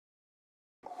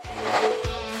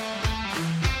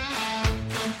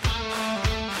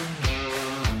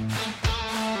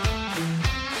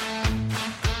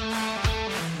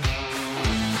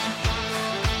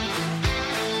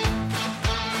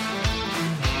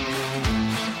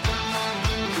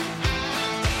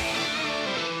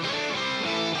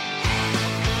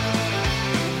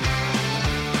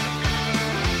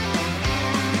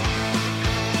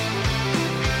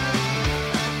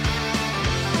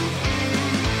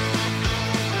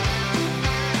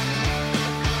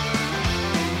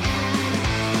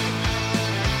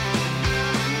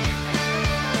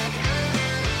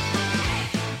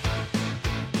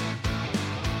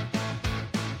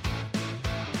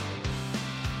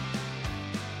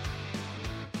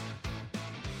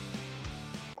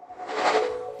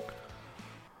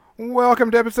Welcome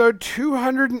to episode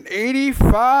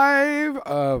 285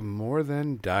 of More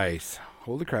Than Dice.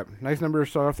 Holy crap. Nice number to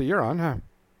start off the year on, huh?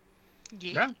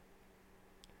 Yeah. Yeah,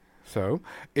 So,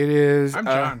 it is... I'm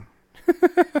John.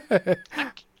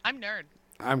 I'm nerd.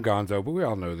 I'm Gonzo, but we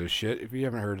all know this shit if you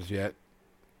haven't heard us yet.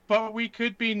 But we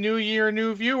could be New Year,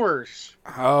 new viewers.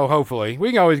 Oh, hopefully.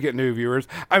 We can always get new viewers.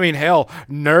 I mean, hell,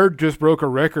 Nerd just broke a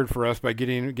record for us by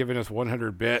giving us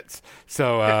 100 bits.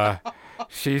 So,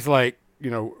 she's like,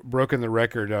 broken the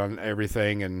record on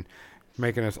everything and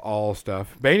making us all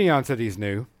stuff. Banyan said he's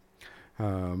new.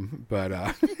 But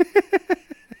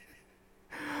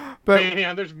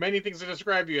Man, there's many things to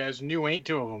describe you as. New ain't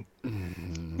two of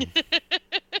them.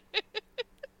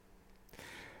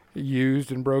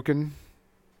 Used and broken.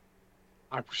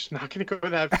 I was not going to go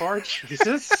that far.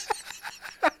 Jesus.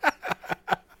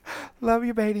 Love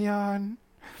you, Banyan.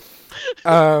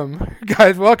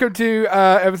 Guys, welcome to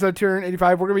episode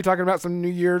 285. We're going to be talking about some New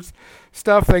Year's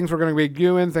stuff, things we're going to be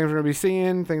doing, things we're going to be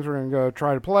seeing, things we're going to go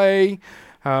try to play,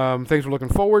 things we're looking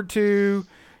forward to,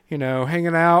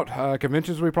 hanging out,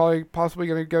 conventions we possibly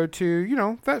going to go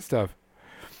to, that stuff.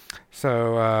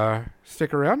 So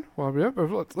stick around. Well,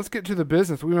 let's get to the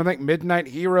business. We want to thank Midnight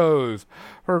Heroes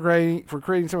for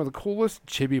creating some of the coolest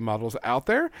chibi models out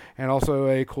there, and also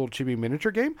a cool chibi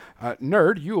miniature game.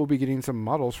 Nerd, you will be getting some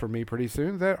models from me pretty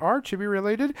soon that are chibi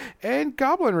related and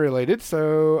goblin related.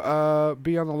 So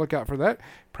be on the lookout for that.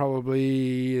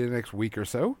 Probably the next week or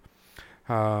so.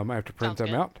 I have to print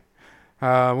them out.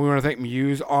 We want to thank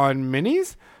Muse on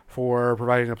Minis for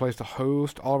providing a place to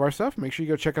host all of our stuff. Make sure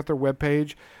you go check out their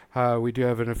webpage. We do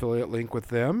have an affiliate link with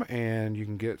them, and you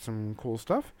can get some cool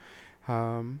stuff.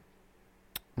 And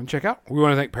check out. We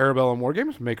want to thank Parabellum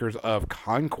Wargames, makers of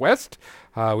Conquest.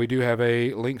 We do have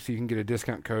a link so you can get a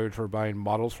discount code for buying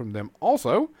models from them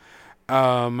also.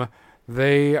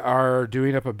 They are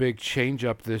doing up a big change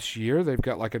up this year. They've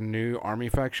got like a new army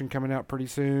faction coming out pretty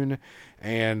soon,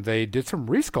 and they did some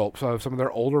resculpts of some of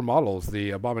their older models. The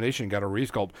Abomination got a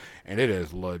resculpt, and it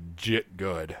is legit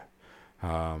good.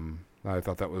 I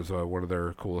thought that was one of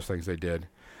their coolest things they did.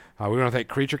 We want to thank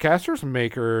Creature Casters,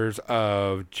 makers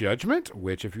of Judgment,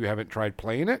 which if you haven't tried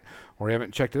playing it or you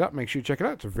haven't checked it out, make sure you check it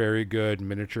out. It's a very good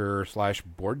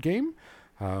miniature/board game.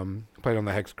 Played on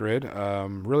the Hex Grid.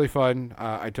 Really fun.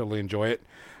 I totally enjoy it.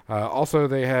 Also,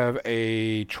 they have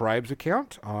a Tribes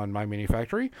account on My Mini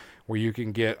Factory where you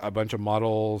can get a bunch of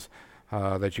models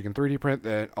that you can 3D print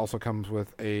that also comes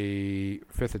with a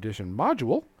 5th edition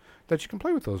module that you can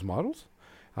play with those models.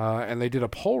 And they did a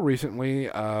poll recently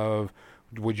of,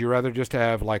 would you rather just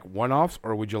have like one-offs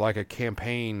or would you like a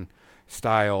campaign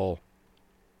style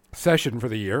session for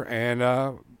the year?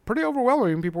 And pretty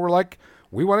overwhelming. People were like,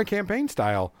 we want a campaign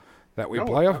style that we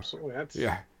play off. Absolutely.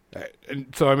 Yeah.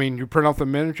 And so, I mean, you print off the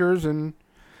miniatures and,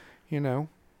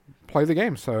 play the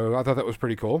game. So I thought that was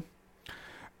pretty cool.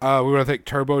 We want to thank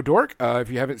Turbo Dork. If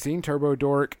you haven't seen, Turbo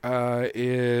Dork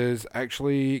is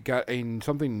actually got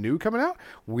something new coming out.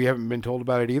 We haven't been told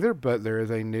about it either, but there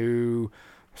is a new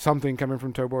something coming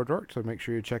from Turbo Dork, so make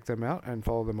sure you check them out and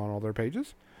follow them on all their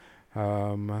pages.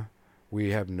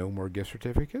 We have no more gift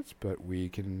certificates, but I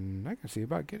can see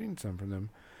about getting some from them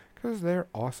because they're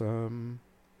awesome.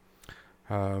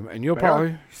 And you'll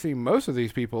probably see most of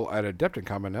these people at Adepticon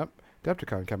coming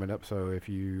up, so if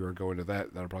you are going to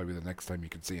that, that'll probably be the next time you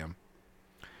can see them.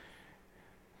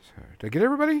 So, did I get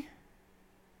everybody?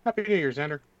 Happy New Year,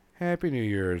 Xander. Happy New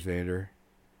Year, Xander.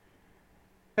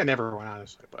 And everyone,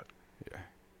 honestly, but Yeah.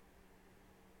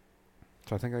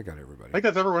 So I think I got everybody. I think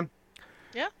that's everyone.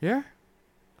 Yeah.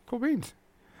 Cool beans.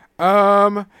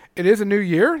 It is a new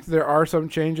year. There are some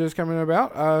changes coming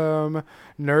about.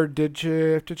 Nerd did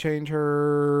have to change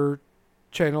her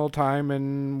channel time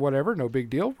and whatever. No big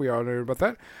deal. We all know about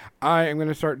that. I am going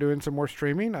to start doing some more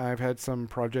streaming. I've had some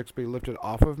projects be lifted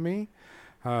off of me.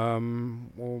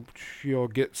 You'll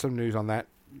get some news on that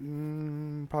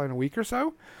probably in a week or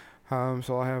so. So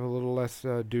I'll have a little less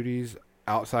duties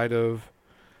outside of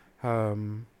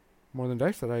More Than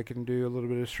Dice that I can do a little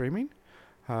bit of streaming.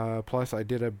 Plus, I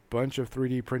did a bunch of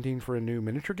 3D printing for a new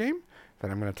miniature game that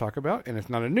I'm going to talk about. And it's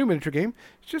not a new miniature game.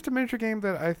 It's just a miniature game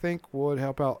that I think would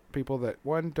help out people that,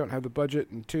 one, don't have the budget,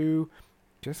 and two,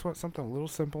 just want something a little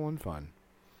simple and fun.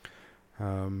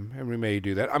 And we may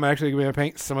do that. I'm actually going to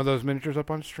paint some of those miniatures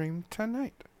up on stream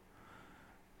tonight.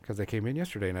 Because they came in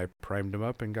yesterday, and I primed them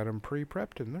up and got them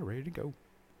pre-prepped, and they're ready to go.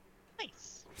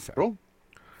 Nice. So, Cool.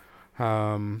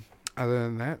 Other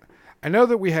than that, I know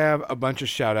that we have a bunch of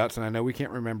shout-outs, and I know we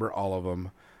can't remember all of them.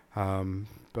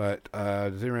 But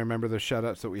does anyone remember the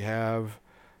shout-outs that we have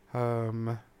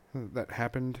that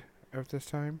happened at this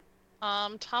time?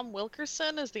 Tom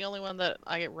Wilkerson is the only one that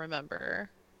I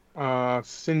remember.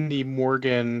 Cindy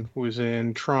Morgan was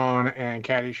in Tron and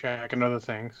Caddyshack and other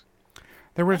things.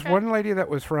 There was Okay. one lady that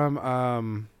was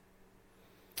from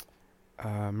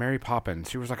Mary Poppins.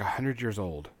 She was like 100 years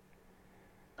old.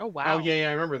 Oh Oh wow. yeah,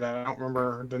 I remember that. I don't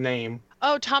remember the name.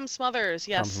 Oh, Tom Smothers. Tom's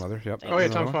Yes. mother. Yep. Thank Oh That yeah, was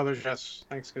you. Tom another Smothers. Yes,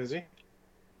 thanks, Kizzy.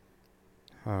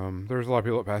 one. There's a lot of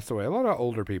people that passed away. A lot of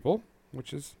older people,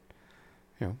 which is,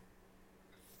 you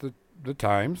know, the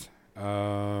times.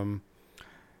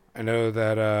 I know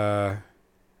that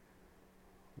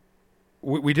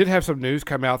we did have some news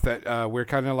come out that we're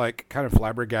kind of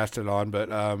flabbergasted on, but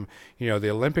the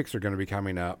Olympics are going to be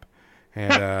coming up,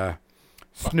 and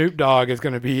Snoop Dogg is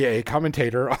going to be a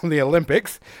commentator on the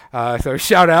Olympics. So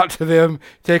shout out to them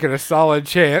taking a solid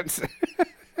chance.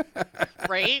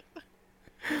 Right.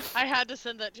 I had to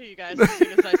send that to you guys as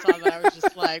soon as I saw that. I was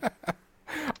just like,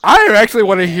 I actually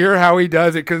want to hear how he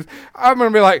does it because I'm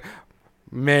going to be like,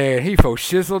 man, he faux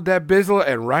shizzled that bizzle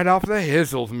and right off the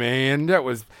hizzles, man. That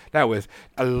was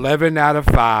 11 out of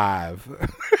 5.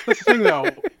 That's the thing, though,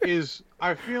 is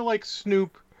I feel like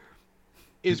Snoop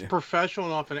is Yeah. professional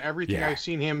enough in everything Yeah. I've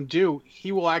seen him do.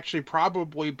 He will actually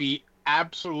probably be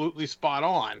absolutely spot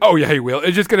on. Oh yeah, he will.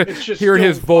 It's just gonna It's just hearing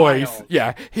his still voice. wild.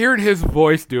 Yeah, hearing his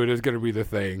voice do it is gonna be the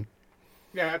thing.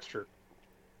 Yeah, that's true.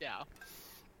 yeah.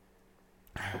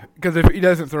 Because if he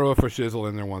doesn't throw a shizzle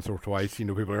in there once or twice,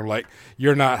 people are like,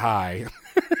 "You're not high."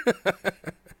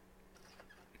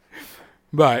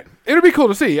 But it'll be cool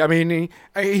to see. I mean,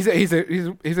 he's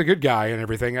a good guy and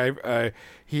everything.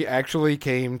 He actually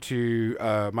came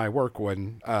to my work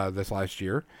this last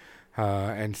year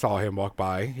and saw him walk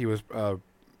by. He was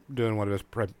doing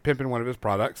pimping one of his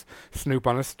products, Snoop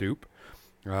on a Stoop,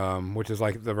 which is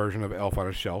like the version of Elf on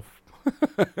a Shelf.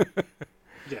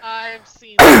 I've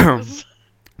seen those.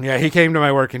 Yeah, he came to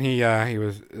my work and he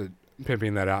was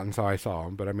pimping that out, and so I saw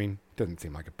him. But I mean, doesn't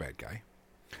seem like a bad guy.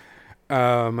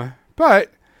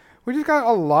 But we just got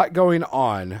a lot going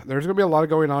on. There's going to be a lot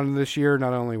going on this year,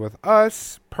 not only with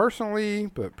us personally,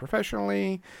 but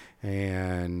professionally,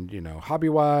 and hobby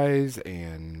wise,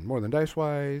 and more than dice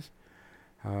wise.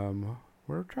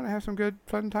 We're trying to have some good,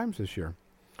 fun times this year.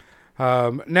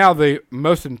 Now, the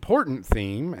most important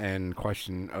theme and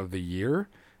question of the year,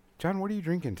 John, what are you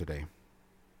drinking today?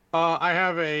 I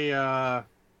have a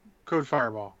Code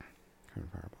Fireball.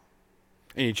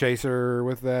 Any chaser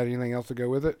with that? Anything else to go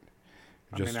with it?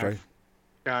 Just straight.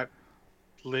 I've got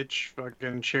Lich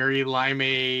fucking cherry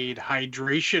limeade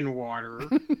hydration water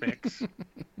mix.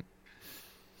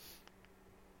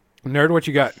 Nerd, what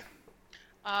you got?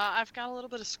 I've got a little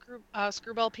bit of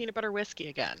Screwball peanut butter whiskey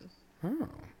again. Oh.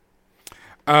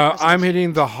 I'm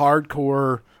hitting the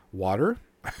hardcore water.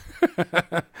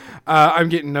 I'm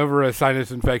getting over a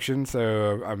sinus infection,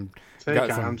 so I'm Say, got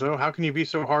some. Gonzo, how can you be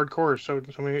so hardcore so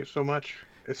much?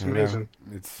 It's amazing.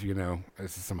 It's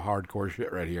this is some hardcore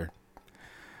shit right here.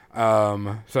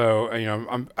 So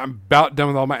I'm about done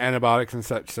with all my antibiotics and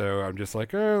such, so I'm just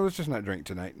like, let's just not drink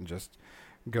tonight and just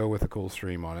go with a cool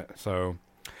stream on it. So,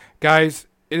 guys,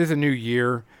 it is a new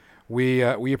year. We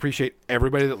appreciate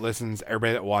everybody that listens,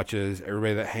 everybody that watches,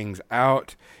 everybody that hangs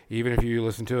out. Even if you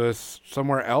listen to us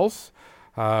somewhere else,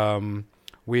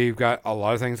 we've got a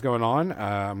lot of things going on.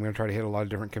 I'm going to try to hit a lot of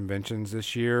different conventions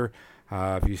this year.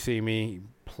 If you see me,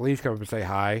 please come up and say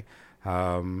hi.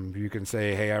 You can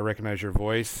say, "Hey, I recognize your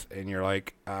voice," and you're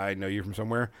like, "I know you from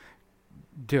somewhere."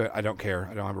 Do it. I don't care.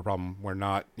 I don't have a problem. We're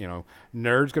not,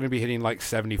 Nerd's going to be hitting like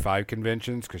 75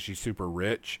 conventions because she's super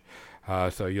rich.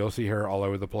 So you'll see her all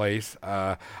over the place.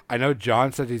 I know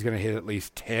John said he's going to hit at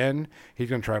least 10. He's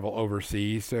going to travel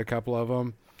overseas to a couple of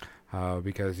them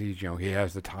because he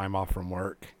has the time off from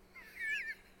work.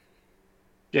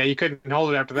 Yeah, you couldn't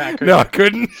hold it after that. Could No, I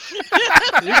couldn't.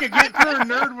 you could get through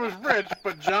Nerd was rich,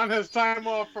 but John has time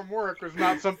off from work was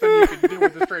not something you could do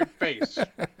with a straight face.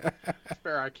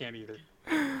 Fair, I can't either.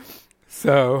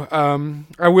 So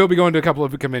I will be going to a couple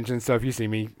of conventions. So if you see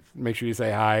me, make sure you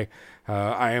say hi.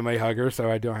 I am a hugger, so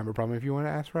I don't have a problem if you want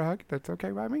to ask for a hug. That's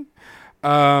okay by me.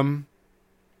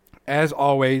 As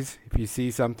always, if you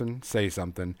see something, say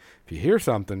something. If you hear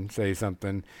something, say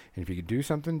something. And if you can do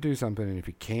something, do something. And if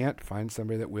you can't, find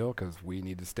somebody that will, because we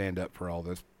need to stand up for all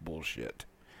this bullshit.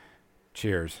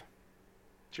 Cheers.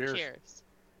 Cheers. Cheers.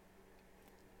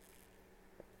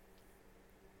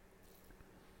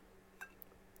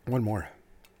 One more.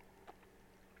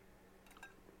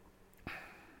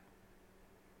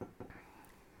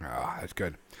 Ah, that's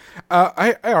good.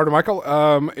 Hey, Arthur Michael.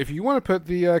 If you want to put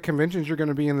the conventions you're going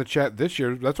to be in the chat this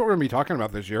year, that's what we're going to be talking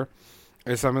about this year.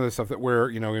 Is some of the stuff that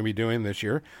we're going to be doing this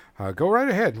year. Go right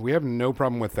ahead. We have no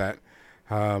problem with that.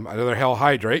 Another Hell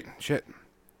Hydrate. Shit.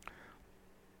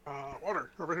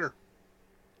 Water over here.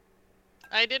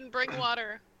 I didn't bring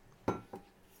water.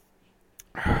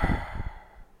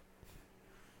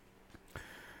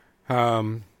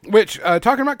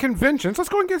 Talking about conventions, let's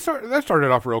go and that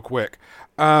started off real quick.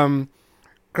 Because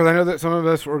I know that some of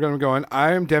us were going to be going.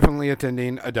 I am definitely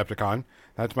attending Adepticon.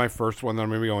 That's my first one that I'm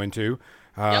going to be going to.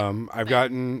 I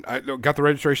got the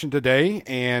registration today,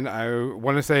 and I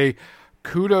want to say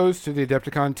kudos to the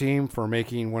Adepticon team for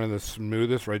making one of the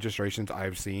smoothest registrations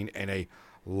I've seen in a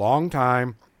long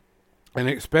time, and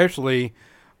especially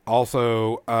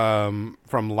also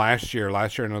from last year.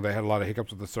 Last year, I know they had a lot of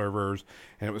hiccups with the servers,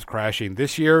 and it was crashing.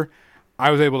 This year,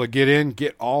 I was able to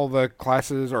get all the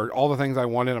classes or all the things I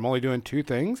wanted. I'm only doing 2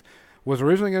 things. Was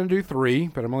originally going to do 3,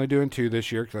 but I'm only doing 2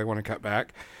 this year because I want to cut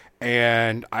back.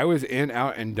 And I was in,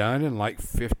 out, and done in like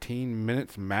 15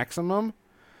 minutes maximum.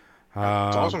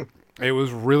 That's awesome. It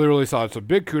was really, really solid. So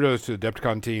big kudos to the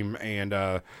Adepticon team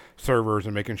and servers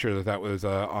and making sure that was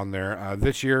on there.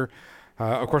 This year,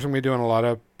 of course, I'm going to be doing a lot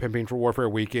of pimping for Warfare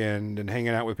Weekend and hanging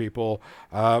out with people.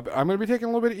 But I'm going to be taking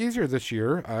a little bit easier this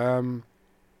year. I'm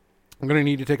going to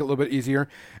need to take it a little bit easier,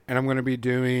 and I'm going to be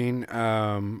doing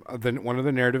one of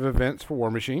the narrative events for War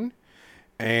Machine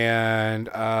and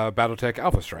BattleTech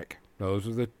Alpha Strike. Those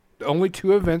are the only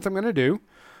 2 events I'm going to do.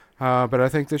 But I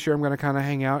think this year I'm going to kind of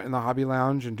hang out in the hobby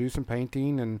lounge and do some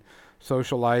painting and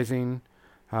socializing.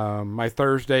 My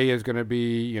Thursday is going to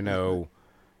be,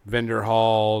 vendor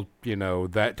hall,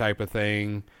 that type of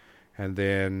thing. And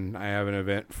then I have an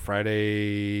event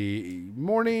Friday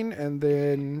morning and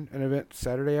then an event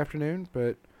Saturday afternoon.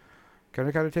 But kind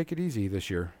of got to take it easy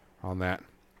this year on that.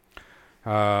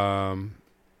 Other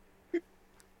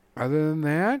than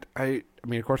that, I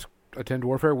mean, of course, attend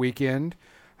Warfare Weekend.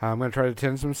 I'm going to try to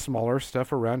attend some smaller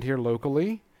stuff around here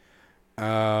locally.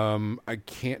 I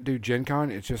can't do Gen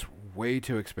Con. It's just way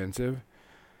too expensive.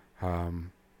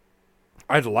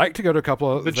 I'd like to go to a couple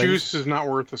of The things. juice is not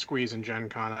worth the squeeze in Gen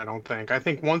Con, I don't think. I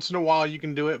think once in a while you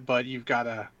can do it, but you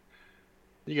gotta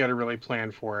really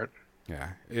plan for it.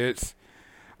 Yeah, I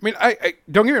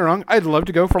don't get me wrong. I'd love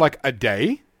to go for like a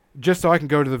day just so I can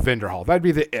go to the vendor hall. That'd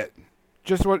be it.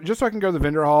 Just so I can go to the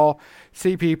vendor hall,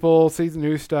 see people, see the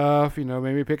new stuff,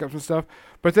 maybe pick up some stuff,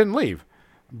 but then leave.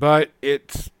 But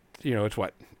it's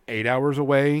 8 hours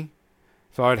away.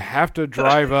 So I'd have to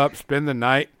drive up, spend the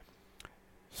night,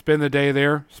 spend the day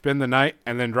there, spend the night,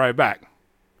 and then drive back.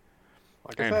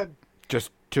 Like I said. Just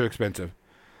too expensive.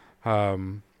 Now,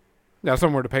 if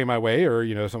someone were to pay my way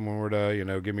or, someone were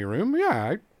to, give me room, yeah,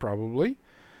 I'd probably.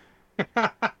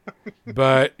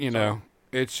 But,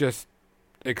 it's just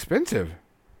expensive.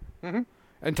 Mm-hmm.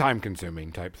 And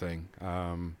time-consuming type thing.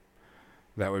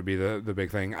 That would be the big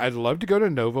thing. I'd love to go to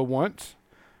Nova once,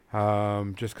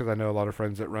 just because I know a lot of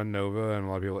friends that run Nova and a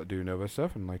lot of people that do Nova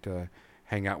stuff and like to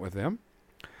hang out with them.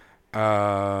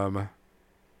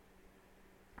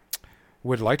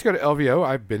 Would like to go to LVO.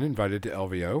 I've been invited to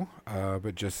LVO,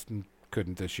 but just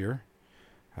couldn't this year.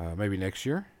 Maybe next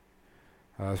year,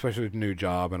 especially with a new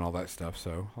job and all that stuff.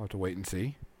 So I'll have to wait and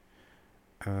see.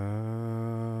 I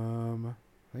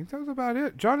think that was about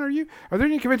it. John, are there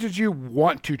any conventions you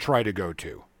want to try to go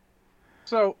to?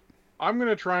 So I'm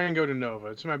gonna try and go to Nova.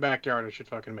 It's in my backyard. I should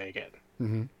fucking make it.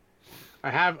 Mm-hmm. I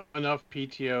have enough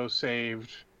PTO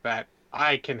saved that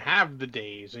I can have the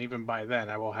days, and even by then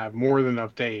I will have more than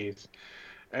enough days.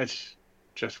 It's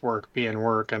just work being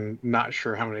work, and not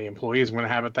sure how many employees I'm going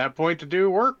to have at that point to do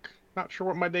work. Not sure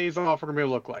what my days off are going to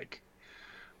look like.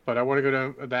 But I want to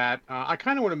go to that. I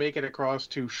kind of want to make it across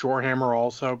to Shorehammer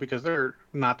also, because they're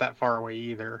not that far away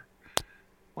either.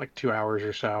 Like 2 hours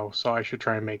or so. So I should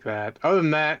try and make that. Other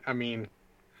than that, I mean,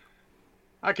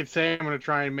 I could say I'm going to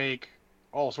try and make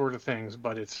all sorts of things,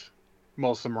 but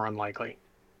most of them are unlikely.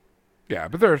 Yeah,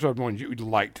 but there are some ones you'd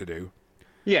like to do.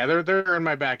 Yeah, they're in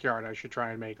my backyard. I should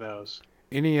try and make those.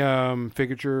 Any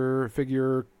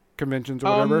figure conventions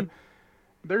or whatever?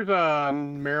 There's a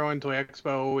Maryland Toy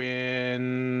Expo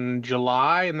in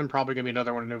July, and then probably gonna be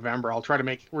another one in November. I'll try to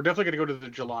make. We're definitely gonna go to the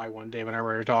July one. Dave and I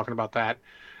were talking about that,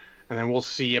 and then we'll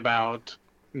see about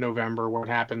November what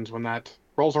happens when that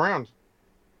rolls around.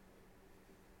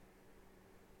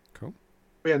 Cool.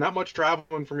 But yeah, not much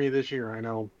traveling for me this year. I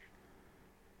know,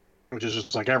 which is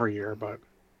just like every year, but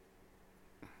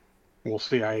we'll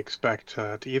see. I expect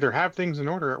to either have things in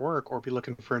order at work or be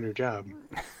looking for a new job.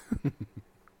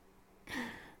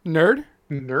 Nerd?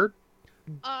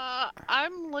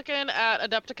 I'm looking at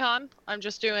Adepticon. I'm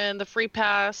just doing the free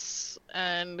pass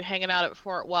and hanging out at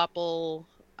Fort Wapple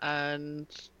and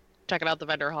checking out the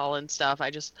vendor hall and stuff.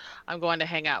 I'm going to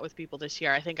hang out with people this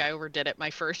year. I think I overdid it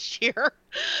my first year,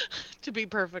 to be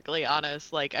perfectly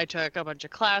honest. Like, I took a bunch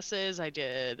of classes. I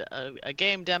did a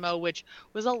game demo, which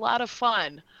was a lot of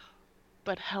fun.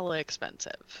 but hella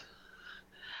expensive.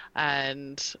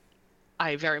 And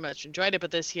I very much enjoyed it,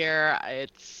 but this year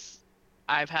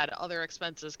I've had other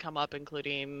expenses come up,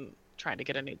 including trying to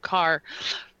get a new car.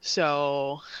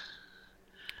 So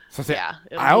So yeah,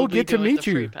 I'll we'll be get to doing meet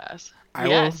the free you. pass. I will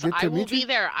Yes, get I to will meet be you.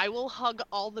 there. I will hug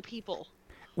all the people.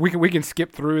 We can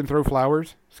skip through and throw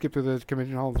flowers. Skip through the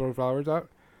convention hall and throw flowers out.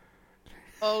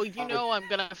 Oh, you know I'm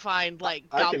gonna find like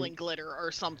I can- goblin glitter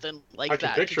or something like I can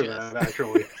that. picture to just that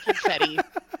actually. confetti.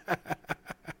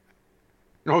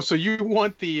 Oh, so you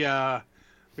want the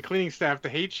cleaning staff to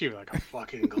hate you like a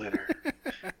fucking glitter?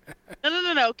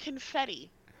 No, confetti.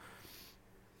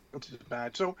 That's just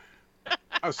bad. So,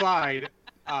 aside,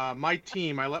 my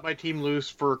team, I let my team loose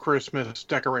for Christmas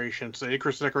decorations. They did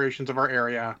Christmas decorations of our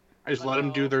area. I just let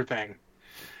them do their thing.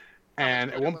 How much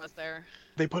And glitter was there?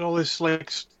 they put all this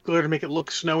like glitter to make it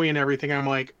look snowy and everything. I'm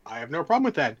like, I have no problem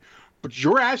with that. But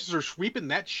your asses are sweeping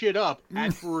that shit up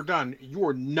after we're done. You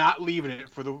are not leaving it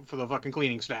for the fucking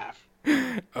cleaning staff.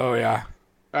 Oh yeah.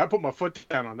 I put my foot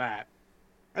down on that,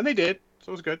 and they did, so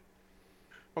it was good.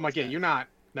 I'm like, yeah, you're not.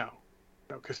 No,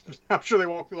 because I'm sure they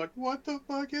won't be like, what the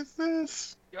fuck is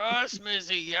this? Yes,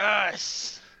 Missy,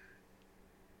 yes.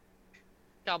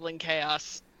 Goblin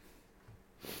chaos.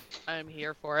 I'm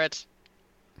here for it.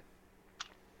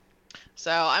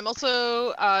 So I'm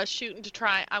also shooting to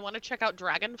try. I want to check out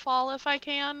Dragonfall if I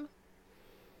can,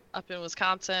 up in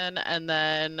Wisconsin, and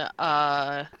then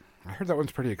I heard that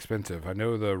one's pretty expensive. I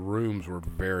know the rooms were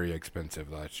very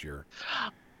expensive last year.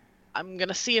 I'm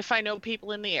gonna see if I know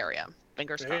people in the area.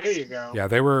 Fingers crossed. There you go. Yeah,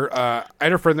 they were. I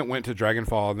had a friend that went to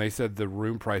Dragonfall, and they said the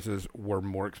room prices were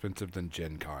more expensive than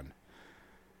Gen Con.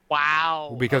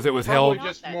 Wow. Because it was Probably held.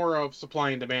 just more of supply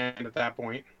and demand at that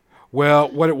point. Well,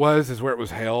 what it was is where it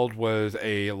was held was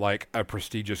a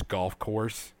prestigious golf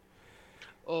course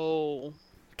Oh.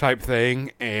 type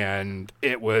thing, and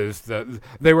it was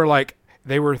they were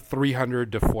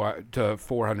 $300 to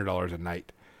 $400 a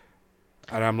night,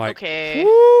 and I'm like, Okay.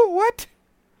 "Woo, what?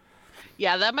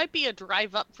 Yeah, that might be a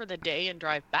drive up for the day and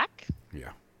drive back.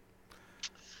 Yeah.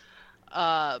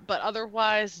 But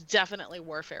otherwise, definitely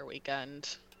Warfare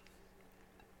Weekend.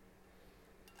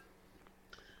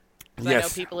 'Cause I know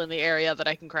Yes. people in the area that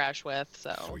I can crash with,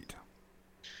 so. Sweet.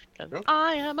 'Cause Yep.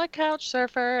 I am a couch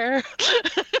surfer.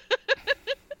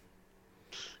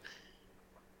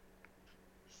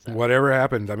 So, Whatever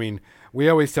happens, I mean, we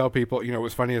always tell people, it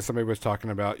was funny as somebody was talking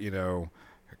about,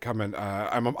 coming.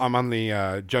 I'm on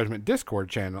the Judgment Discord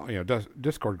channel,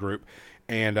 Discord group,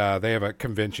 and they have a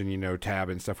convention, tab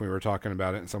and stuff. We were talking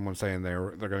about it, and someone saying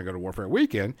they're going to go to Warfare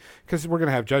Weekend because we're going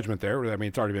to have Judgment there. I mean,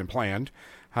 it's already been planned,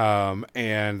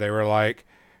 and they were like,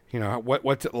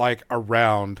 what's it like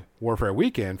around Warfare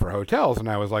Weekend for hotels? And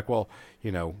I was like, well,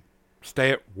 stay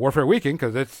at Warfare Weekend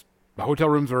because the hotel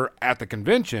rooms are at the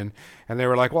convention. And they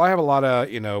were like, well, I have a lot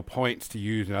of, points to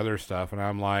use and other stuff. And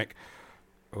I'm like,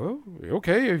 well,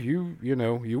 okay, if you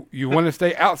want to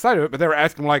stay outside of it. But they were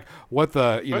asking like what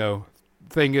the,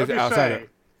 thing is Let me outside of say, it.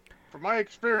 from my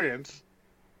experience,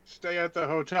 stay at the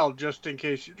hotel just in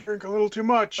case you drink a little too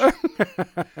much.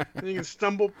 Then you can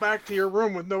stumble back to your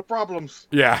room with no problems.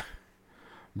 Yeah.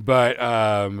 But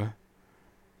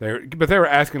they were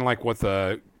asking like what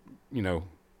the,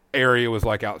 area was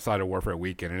like outside of Warfare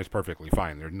Weekend, and it's perfectly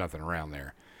fine. There's nothing around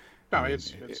there. No, I mean,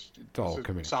 it's all a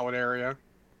community. solid area.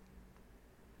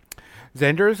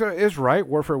 Xander is right.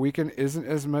 Warfare Weekend isn't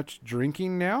as much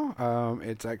drinking now.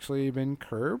 It's actually been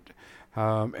curbed.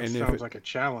 That And sounds like a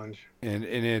challenge. and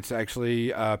it's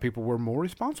actually people were more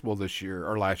responsible this year,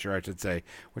 or last year I should say,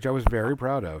 which I was very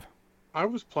proud of. I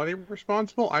was plenty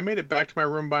responsible. I made it back to my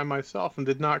room by myself and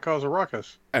did not cause a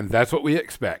ruckus. And that's what we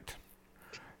expect.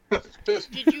 did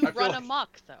you I feel run like-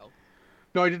 amok though?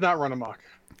 No, I did not run amok.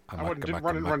 I Amok, wouldn't amok,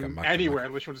 run amok. anywhere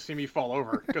unless you want to see me fall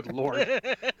over. Good lord.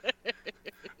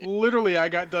 Literally, I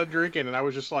got done drinking and I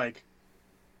was just like,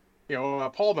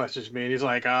 Paul messaged me and he's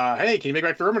like, hey, can you make it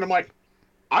back to the room? And I'm like,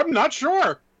 I'm not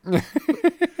sure.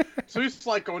 So he's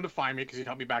like going to find me because he'd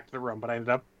help me back to the room. But I ended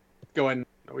up going,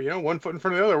 one foot in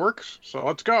front of the other works. So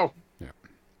let's go.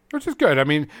 Which is good. I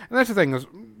mean, and that's the thing is,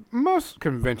 most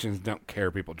conventions don't care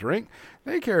if people drink.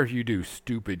 They care if you do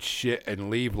stupid shit and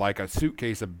leave like a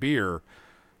suitcase of beer,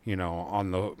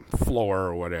 on the floor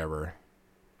or whatever.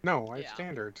 No, I have Yeah.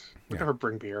 standards. We Yeah. never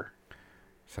bring beer.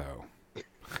 So,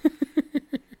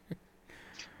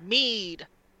 Mead.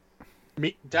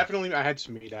 Meat, definitely. I had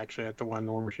some meat actually at the one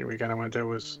War Machine weekend I went to.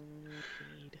 It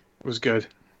Mead. was good.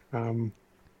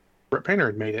 Brett Painter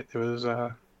had made it. It was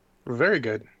very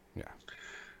good. Yeah.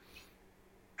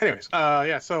 Anyways,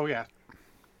 so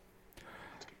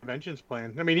conventions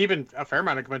planned. I mean, even a fair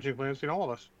amount of convention plans between all of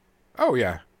us. oh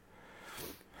yeah.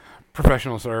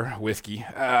 Professional, sir. Whiskey.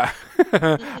 I'm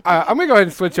going to go ahead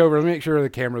and switch over. Let me make sure the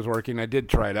camera's working. I did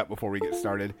try it up before we get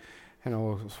started. And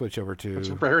I'll switch over That's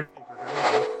a to... rarity.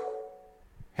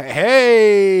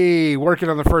 Hey! Working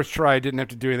on the first try. Didn't have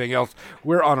to do anything else.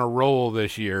 We're on a roll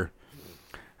this year.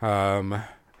 I'll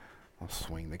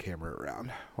swing the camera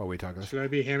around while we talk. Should I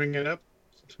be hamming it up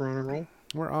since we're on a roll?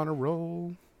 We're on a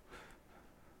roll.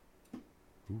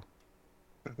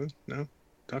 Nothing? No?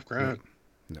 Tough crowd.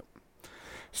 Nope.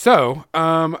 So,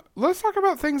 let's talk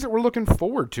about things that we're looking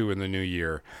forward to in the new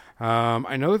year.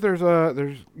 I know that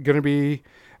there's going to be,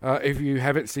 if you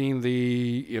haven't seen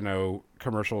the,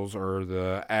 commercials or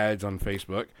the ads on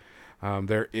Facebook,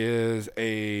 there is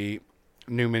a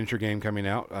new miniature game coming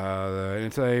out.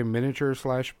 It's a miniature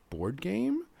 / board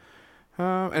game,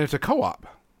 and it's a co-op,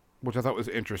 which I thought was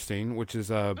interesting. Which is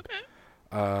Blood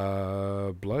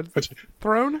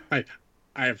Throne.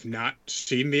 I have not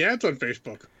seen the ads on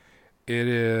Facebook. It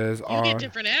is You on. get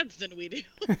different ads than we do.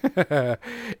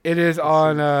 It is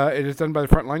on. It is done by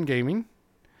Frontline Gaming.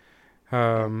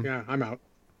 Yeah, I'm out.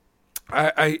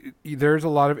 There's a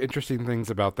lot of interesting things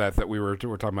about that we were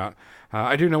talking about.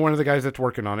 I do know one of the guys that's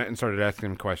working on it and started asking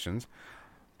him questions.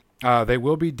 They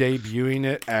will be debuting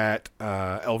it at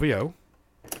LVO,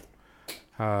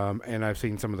 and I've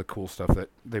seen some of the cool stuff that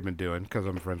they've been doing because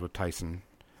I'm friends with Tyson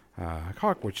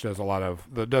Hawk, which does a lot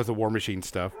of does the War Machine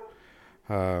stuff.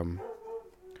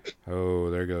 Oh,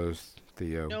 there goes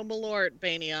Theo. No Malort,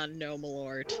 Banyan, no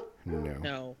Malort. No.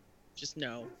 No. Just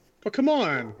no. But come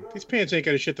on, these pants ain't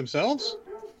gonna shit themselves.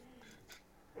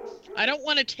 I don't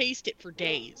want to taste it for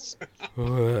days.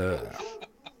 Ugh.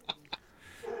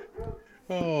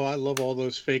 Oh, I love all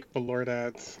those fake Malort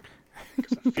ads.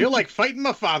 'Cause I feel like fighting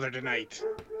my father tonight.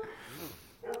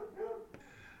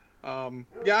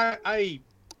 Yeah, I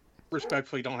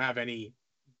respectfully don't have any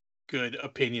good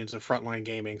opinions of Frontline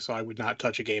Gaming, so I would not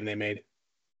touch a game they made.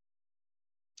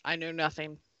 I know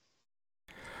nothing.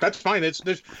 That's fine. It's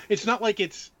not like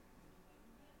it's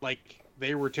like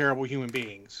they were terrible human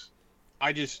beings.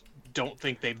 I just don't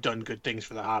think they've done good things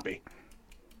for the hobby.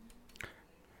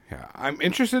 Yeah, I'm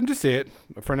interested to see it.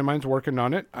 A friend of mine's working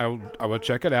on it. I will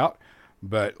check it out.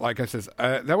 But like I says,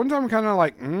 that one time I'm kind of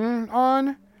like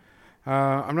on.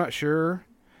 I'm not sure.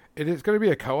 It is going to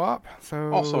be a co-op.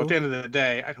 So Also, at the end of the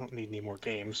day, I don't need any more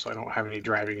games, so I don't have any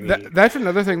driving need. That's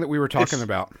another thing that we were talking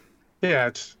about. Yeah,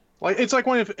 it's like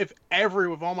when if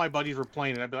all my buddies were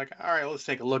playing it, I'd be like, all right, let's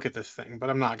take a look at this thing, but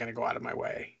I'm not going to go out of my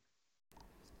way.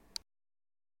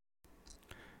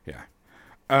 Yeah.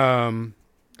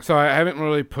 So I haven't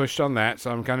really pushed on that,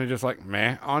 so I'm kind of just like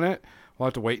meh on it. We'll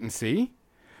have to wait and see.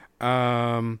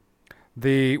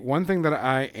 The one thing that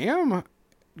I am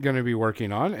going to be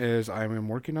working on is I'm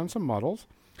working on some models.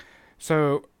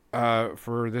 So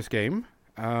for this game,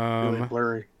 Really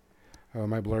blurry. oh,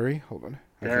 am I blurry? Hold on.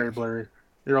 Very blurry.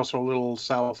 You're also a little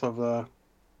south of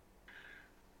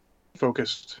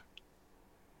focused.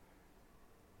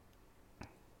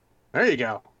 There you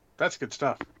go. That's good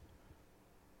stuff.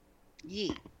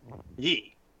 Yee.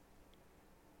 Yee.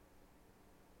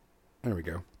 There we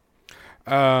go.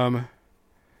 I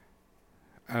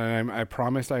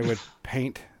promised I would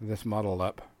paint this model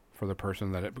up for the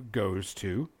person that it goes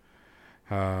to.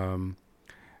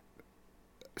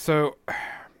 So,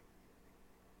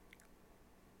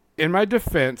 in my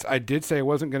defense, I did say I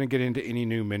wasn't going to get into any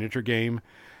new miniature game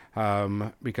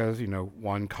because,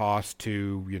 one, cost,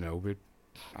 two,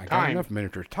 I got Time. enough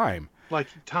miniatures. Time. Like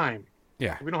time.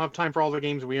 Yeah. We don't have time for all the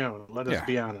games we own. Let us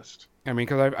be honest. I mean,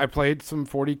 because I played some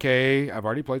 40K. I've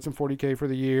already played some 40K for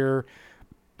the year.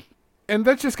 And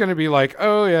that's just going to be like,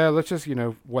 oh, yeah, let's just,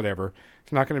 whatever.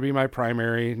 It's not going to be my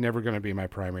primary, never going to be my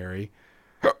primary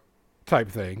type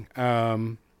thing.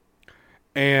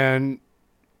 And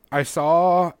I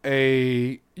saw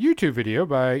a YouTube video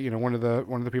by, one of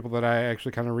the people that I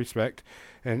actually kind of respect.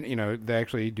 And, they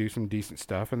actually do some decent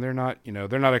stuff. And they're not,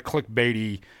 they're not a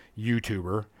clickbaity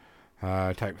YouTuber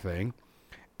type thing.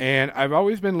 And I've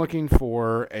always been looking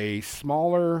for a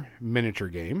smaller miniature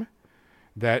game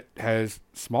that has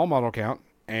small model count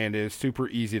and is super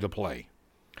easy to play.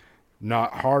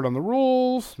 Not hard on the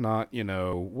rules, not,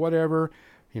 whatever.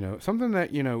 Something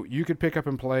that, you could pick up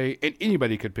and play, and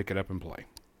anybody could pick it up and play.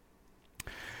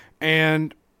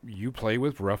 And you play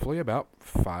with roughly about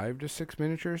 5 to 6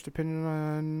 miniatures, depending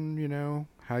on,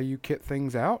 how you kit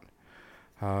things out.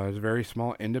 It's very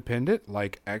small, independent.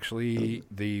 Like, actually,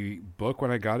 the book,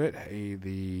 when I got it,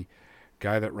 the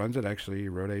guy that runs it actually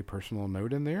wrote a personal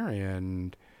note in there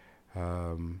and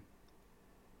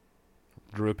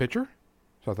drew a picture.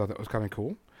 So I thought that was kind of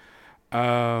cool.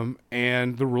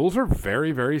 And the rules are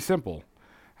very, very simple.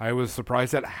 I was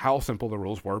surprised at how simple the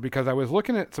rules were because I was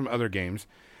looking at some other games.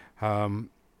 I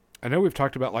know we've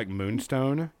talked about like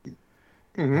Moonstone.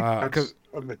 I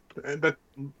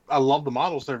love the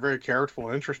models. They're very characterful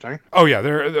and interesting. Oh yeah,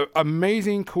 they're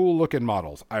amazing, cool looking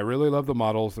models. I really love the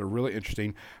models. They're really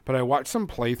interesting. But I watched some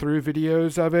playthrough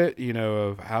videos of it,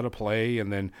 of how to play,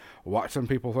 and then watch some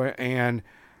people play. And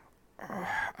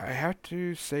I have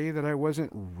to say that I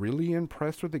wasn't really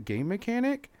impressed with the game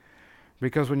mechanic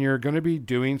because when you're going to be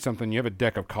doing something, you have a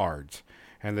deck of cards,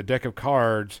 and the deck of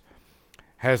cards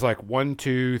has like 1,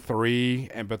 2, 3,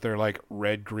 but they're like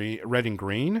red and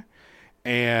green.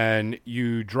 And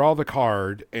you draw the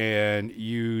card and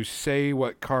you say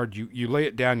what card you lay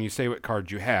it down and you say what card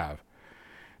you have.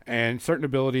 And certain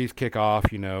abilities kick off,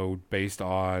 based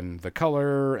on the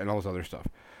color and all this other stuff.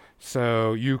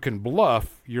 So you can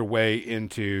bluff your way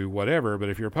into whatever, but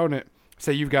if your opponent,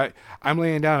 say I'm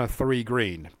laying down a 3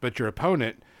 green, but your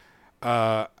opponent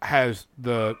has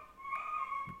the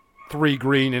 3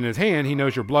 green in his hand, he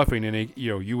knows you're bluffing, and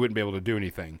you wouldn't be able to do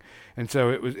anything. And so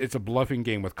it's a bluffing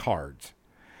game with cards.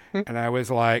 And I was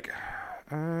like,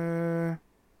 no,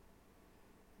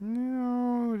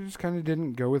 it just kind of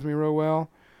didn't go with me real well.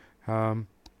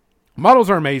 Models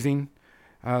are amazing.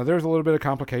 There's a little bit of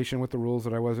complication with the rules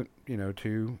that I wasn't,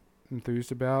 too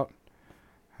enthused about.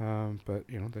 But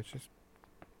that's just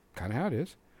kind of how it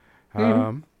is.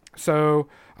 So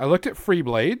I looked at Free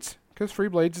Blades because Free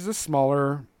Blades is a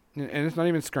smaller. And it's not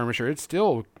even skirmisher. It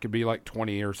still could be like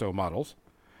 20 or so models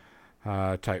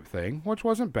type thing, which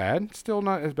wasn't bad. Still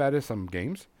not as bad as some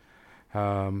games.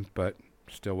 But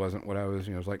still wasn't what I was,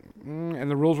 it was like,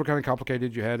 and the rules were kind of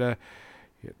complicated. You had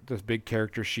this big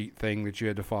character sheet thing that you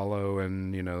had to follow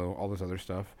and, all this other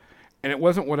stuff. And it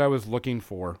wasn't what I was looking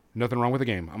for. Nothing wrong with the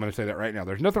game. I'm going to say that right now.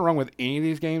 There's nothing wrong with any of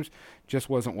these games. Just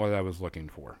wasn't what I was looking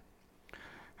for.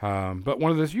 But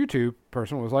one of this YouTube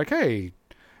person was like, hey,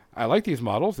 I like these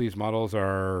models. These models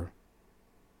are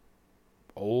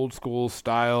old school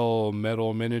style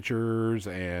metal miniatures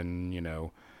and,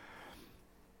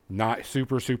 not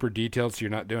super, super detailed. So you're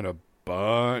not doing a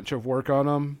bunch of work on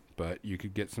them, but you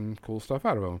could get some cool stuff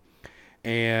out of them.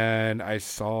 And I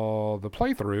saw the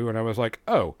playthrough and I was like,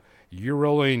 oh, you're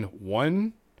rolling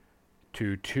 1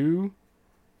 to 2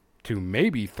 to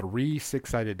maybe 3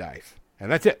 6-sided dice.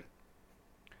 And that's it.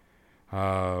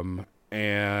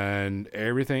 And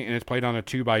everything, and it's played on a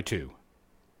 2x2.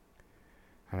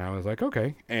 And I was like,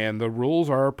 okay. And the rules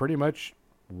are pretty much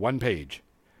one page.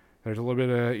 There's a little bit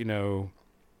of,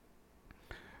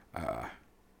 a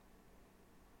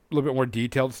little bit more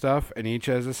detailed stuff, and each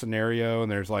has a scenario, and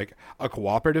there's like a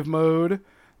cooperative mode,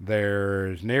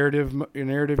 there's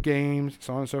narrative games,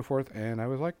 so on and so forth. And I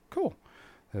was like, cool,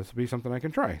 this will be something I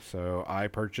can try. So I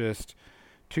purchased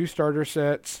 2 starter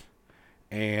sets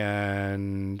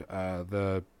and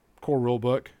the core rule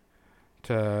book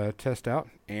to test out,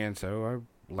 and so I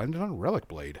landed on Relic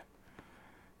Blade.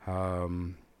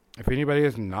 If anybody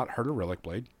has not heard of Relic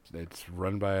Blade, it's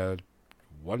run by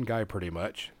one guy pretty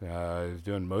much. He's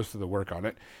doing most of the work on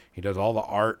it. He does all the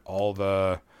art, all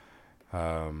the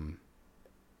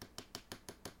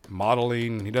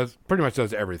modeling. He pretty much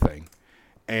does everything.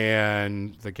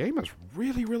 And the game is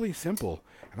really, really simple.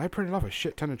 And I printed off a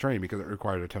shit ton of terrain because it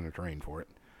required a ton of terrain for it.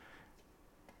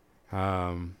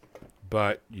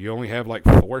 But you only have like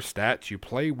 4 stats. You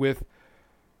play with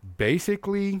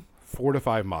basically 4 to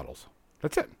 5 models.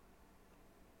 That's it.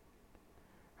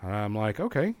 And I'm like,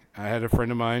 okay. I had a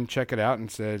friend of mine check it out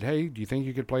and said, hey, do you think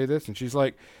you could play this? And she's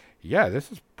like, yeah,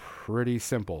 this is pretty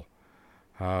simple.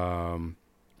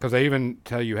 Because they even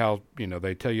tell you how,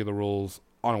 they tell you the rules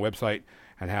on a website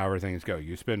and how everything's go.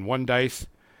 You spend 1 dice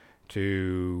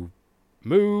to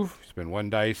move, spend 1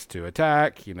 dice to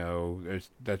attack.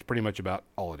 That's pretty much about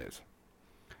all it is.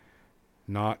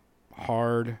 Not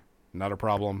hard, not a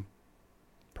problem,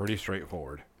 pretty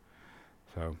straightforward.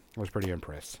 So I was pretty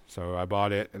impressed. So I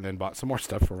bought it and then bought some more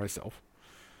stuff for myself.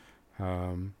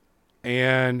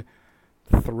 And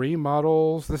 3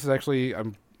 models. This is actually,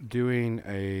 I'm doing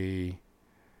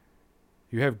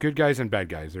you have good guys and bad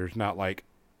guys. There's not like,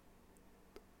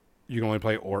 you can only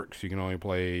play orcs, you can only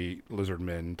play lizard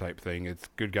men type thing. It's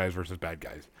good guys versus bad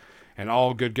guys. And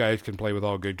all good guys can play with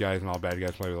all good guys, and all bad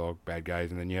guys play with all bad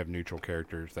guys, and then you have neutral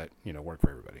characters that, work for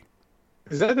everybody.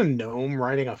 Is that a gnome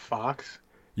riding a fox?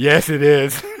 Yes, it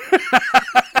is.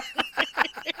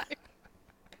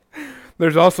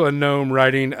 There's also a gnome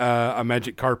riding a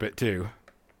magic carpet, too.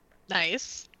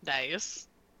 Nice.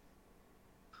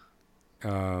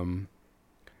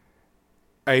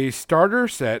 A starter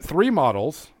set, 3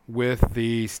 models with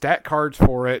the stat cards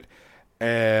for it,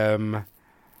 the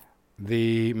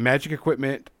magic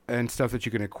equipment and stuff that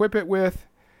you can equip it with,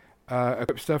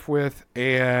 equip stuff with,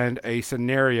 and a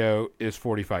scenario is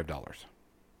 $45.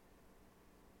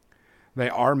 They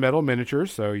are metal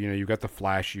miniatures, so you've got the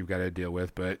flash you've got to deal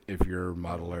with. But if you're a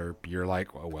modeler, you're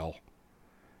like, oh well,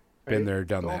 been there,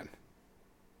 done that.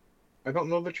 I don't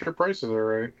know that your prices are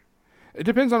right. It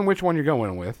depends on which one you're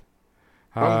going with.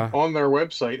 I'm on their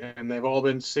website, and they've all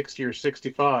been 60 or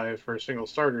 65 for a single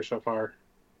starter so far.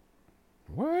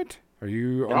 What? Are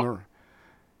you on the...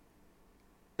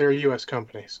 They're a U.S.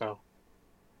 company, so...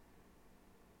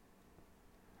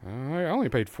 I only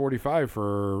paid $45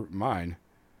 for mine.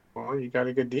 Well, you got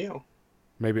a good deal.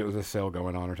 Maybe it was a sale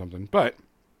going on or something. But,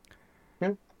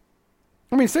 yeah.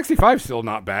 I mean, 65 is still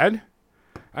not bad.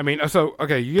 I mean, so,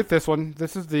 okay, you get this one.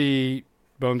 This is the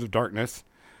Bones of Darkness.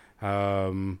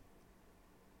 Skeleton.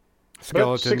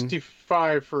 But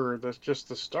 65 for just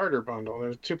the starter bundle.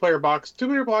 There's two-player box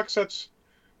sets.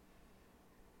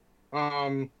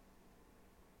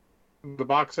 The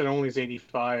box set only is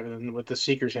 85, and then with the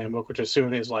Seeker's Handbook, which I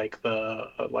assume is like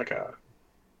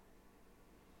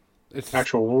it's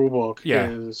actual rule book,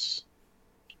 is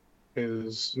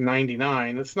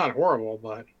 99. It's not horrible,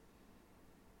 but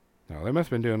no, they must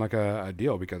have been doing like a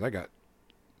deal because I got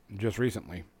just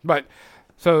recently. But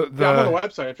so I'm on the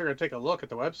website. I figured I'd take a look at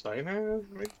the website.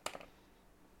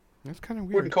 That's kind of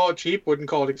weird. Wouldn't call it cheap. Wouldn't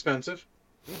call it expensive.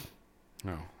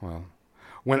 Oh well.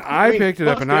 When I picked it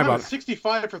up and I bought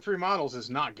 65 for 3 models is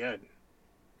not good.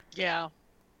 Yeah.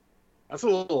 That's a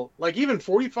little, like, even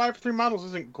 45 for 3 models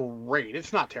isn't great.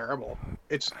 It's not terrible.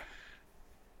 It's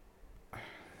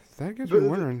that gets me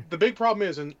wondering. The big problem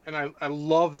is, and I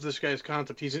love this guy's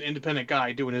concept. He's an independent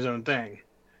guy doing his own thing,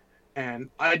 and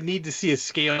I'd need to see a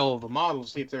scale of the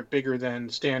models, see if they're bigger than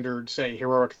standard, say,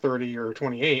 Heroic 30 or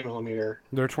 28 millimeter.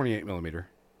 They're 28 millimeter.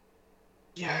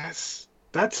 Yes,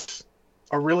 that's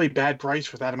a really bad price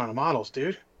for that amount of models,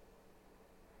 dude.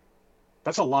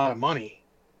 That's a lot of money.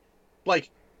 Like,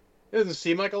 it doesn't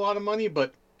seem like a lot of money,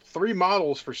 but 3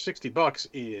 models for $60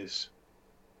 is...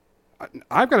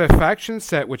 I've got a faction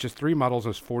set, which is 3 models,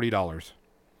 is $40.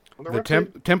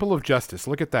 The Temple of Justice,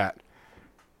 look at that.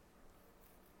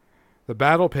 The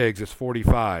Battle Pigs is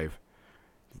 $45.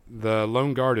 The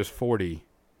Lone Guard is $40.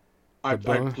 I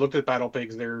looked at Battle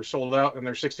Pigs. They're sold out, and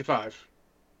they're $65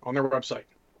 on their website.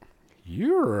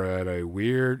 You're at a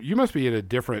weird... You must be at a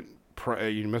different...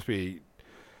 You must be...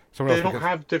 They don't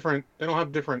have different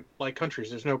like countries.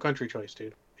 There's no country choice,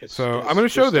 dude. I'm going to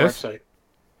show this.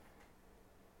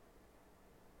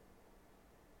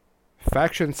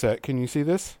 Faction set. Can you see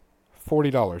this?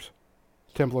 $40.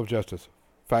 Temple of Justice.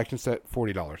 Faction set,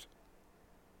 $40.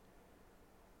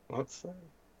 What's that?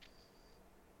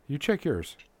 You check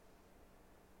yours.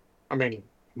 I mean,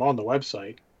 I'm on the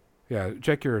website. Yeah,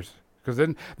 check yours. Because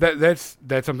then that's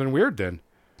something weird then.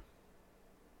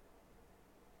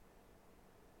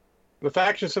 The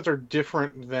faction sets are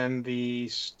different than the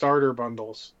starter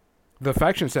bundles. The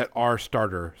faction set are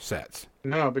starter sets.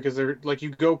 No, because they're like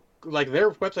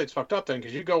their website's fucked up then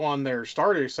because you go on their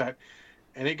starter set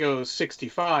and it goes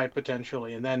 65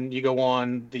 potentially, and then you go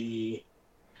on the.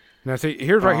 Now see,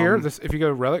 here's right here. This if you go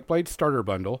to Relic Blade starter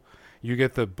bundle, you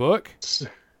get the book,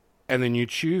 and then you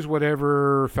choose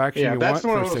whatever faction you want. Yeah, that's the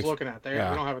one I was looking at. They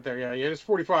don't have it there. Yeah, it's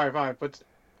 45,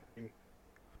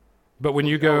 but when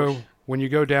you go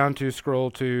down to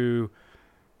scroll to...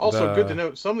 Also, good to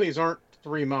note, some of these aren't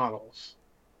 3 models.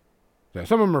 Yeah,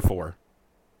 some of them are 4.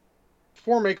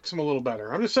 4 makes them a little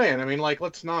better. I'm just saying, I mean, like,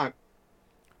 let's not...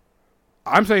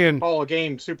 I'm saying... call a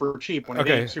game super cheap when a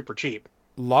game's super cheap.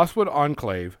 Lostwood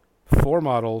Enclave, 4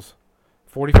 models,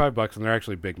 $45, and they're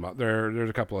actually big models. There's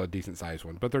a couple of decent-sized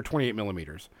ones, but they're 28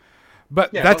 millimeters.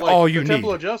 But that's all you need. The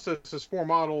Temple of Justice is 4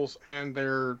 models, and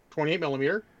they're 28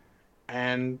 millimeter,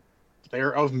 and...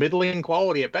 they're of middling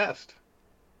quality at best.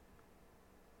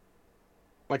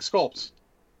 Like sculpts.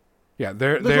 Yeah,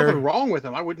 there's nothing wrong with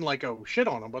them. I wouldn't go shit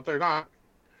on them, but they're not.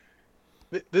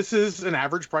 This is an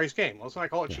average price game. Let's not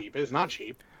call it cheap. It's not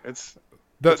cheap. It's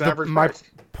average my price.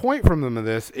 Point from them of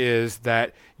this is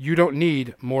that you don't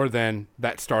need more than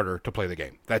that starter to play the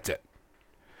game. That's it.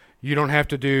 You don't have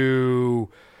to do,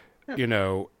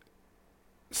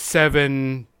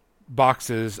 7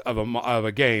 boxes of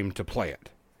a game to play it.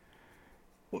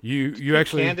 You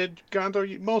actually candid,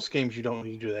 Gonzo. Most games you don't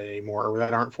need to do that anymore,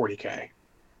 that aren't 40K.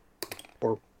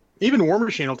 Or even War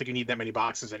Machine, I don't think you need that many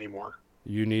boxes anymore.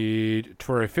 You need,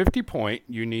 for a 50 point,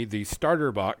 you need the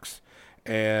starter box,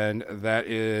 and that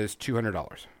is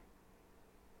 $200.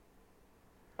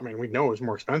 I mean, we know it's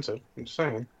more expensive. I'm just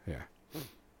saying. Yeah.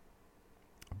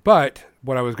 But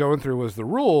what I was going through was the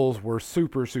rules were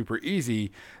super, super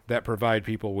easy that provide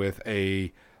people with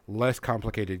a less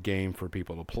complicated game for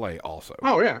people to play also.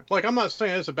 Oh yeah, like I'm not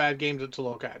saying it's a bad game to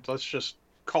look at. Let's just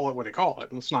call it what they call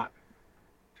it. Let's not.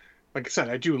 Like I said,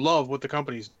 I do love what the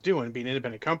company's doing. Being an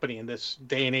independent company in this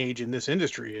day and age in this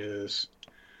industry is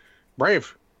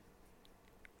brave.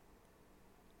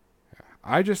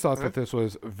 I just thought that this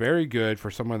was very good for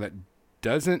someone that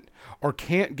doesn't or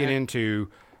can't get into,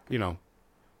 you know.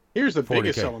 Here's the 40K.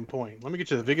 biggest selling point. Let me get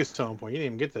you the biggest selling point. You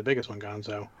didn't even get to the biggest one,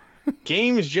 Gonzo.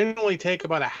 Games generally take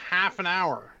about a half an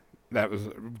hour. That was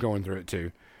going through it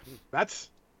too. That's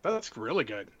really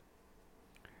good.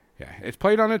 Yeah, it's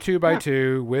played on a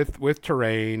 2x2 with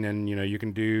terrain, and you know you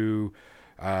can do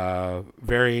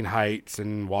varying heights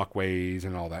and walkways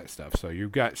and all that stuff. So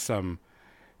you've got some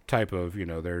type of, you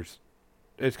know,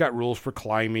 it's got rules for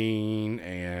climbing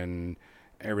and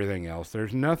everything else.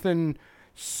 There's nothing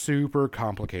super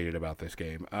complicated about this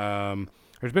game.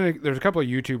 There's a couple of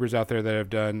YouTubers out there that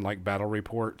have done like battle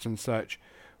reports and such,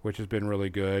 which has been really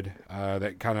good.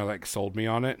 That kind of like sold me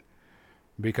on it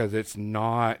because it's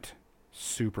not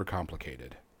super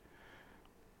complicated.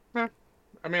 I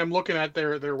mean, I'm looking at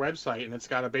their website and it's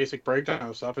got a basic breakdown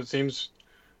of stuff. It seems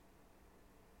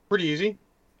pretty easy.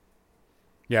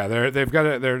 Yeah,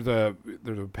 there's a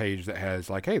page that has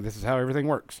like, hey, this is how everything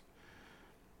works,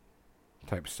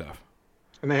 type of stuff.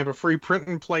 And they have a free print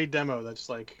and play demo that's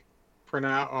like print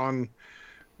out on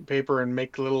paper and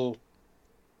make little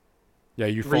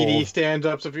you 3D fold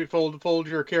stand-ups if you fold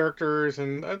your characters,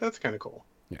 and that's kind of cool.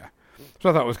 Yeah, so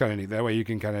I thought it was kind of neat. That way you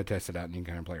can kind of test it out and you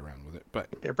can kind of play around with it. But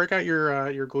yeah, break out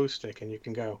your glue stick and you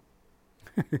can go.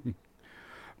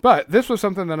 But this was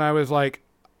something that I was like,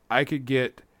 I could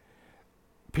get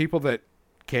people that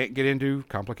can't get into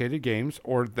complicated games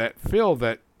or that feel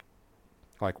that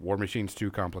like War Machine's too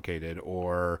complicated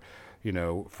or, you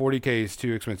know, 40K is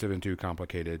too expensive and too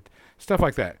complicated, stuff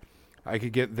like that. I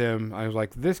could get them, I was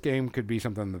like, this game could be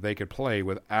something that they could play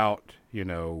without, you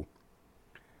know,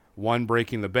 one,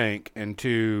 breaking the bank, and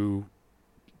two,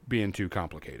 being too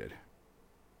complicated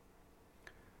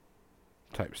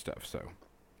type stuff. So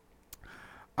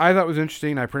I thought it was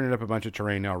interesting. I printed up a bunch of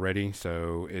terrain already,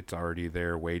 so it's already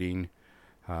there waiting,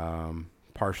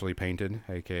 partially painted,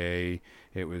 aka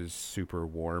it was super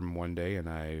warm one day and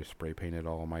I spray painted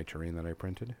all my terrain that I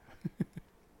printed.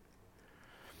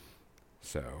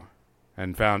 So,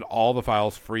 and found all the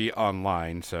files free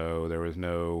online, so there was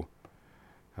no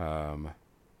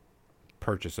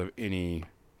purchase of any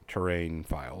terrain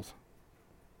files.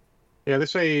 Yeah, they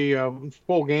say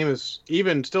full game is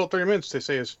even still 30 minutes. They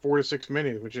say is 4 to 6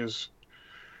 minutes, which is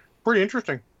pretty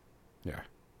interesting. Yeah.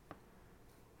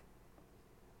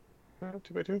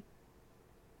 2x2.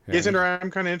 Yeah, Yes, and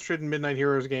I'm kind of interested in Midnight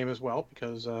Heroes game as well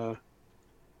because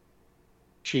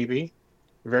chibi,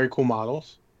 very cool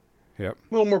models. Yep.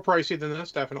 A little more pricey than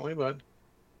this, definitely, but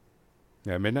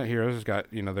yeah, Midnight Heroes has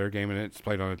got, you know, their game in it. It's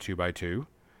played on a 2x2.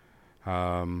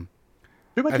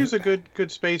 2x2 is a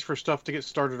good space for stuff to get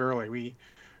started early.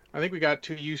 I think we got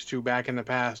too used to back in the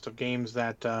past of games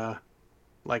that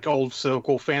like old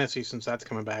Cool Fantasy, since that's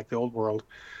coming back, the old world.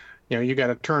 You know, you got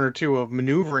a turn or two of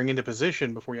maneuvering into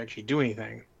position before you actually do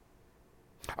anything.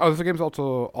 Oh, this game's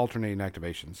also alternating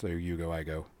activation, so you go, I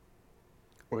go.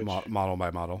 Which, Model by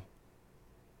model.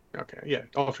 okay, yeah,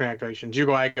 alternate activations. You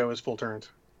go, I go is full turns.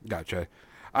 Gotcha.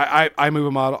 I move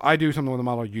a model. I do something with a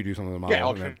model. You do something with a model. Yeah,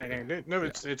 alternating. No,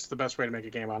 it's the best way to make a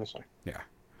game, honestly. Yeah.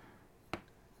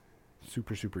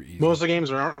 Super, super easy. Most of the games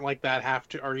that aren't like that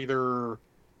are either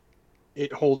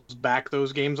it holds back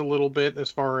those games a little bit as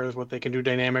far as what they can do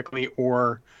dynamically,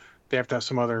 or they have to have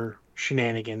some other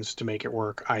shenanigans to make it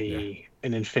work, i.e.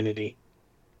 an infinity.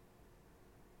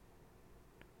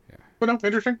 Yeah. But no,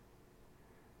 interesting.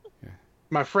 Yeah.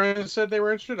 My friends said they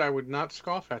were interested. I would not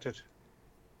scoff at it.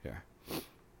 Yeah.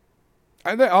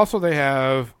 And they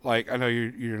have, like, I know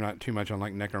you're not too much on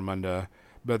like Necromunda,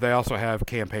 but they also have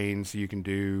campaigns so you can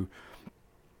do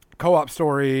co-op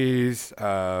stories. You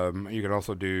can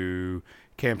also do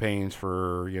campaigns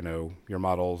for, you know, your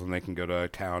models, and they can go to a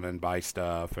town and buy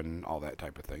stuff and all that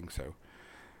type of thing. So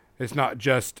it's not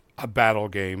just a battle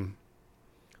game.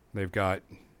 They've got,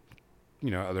 you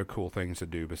know, other cool things to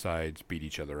do besides beat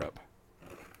each other up,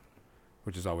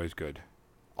 which is always good.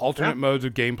 Alternate modes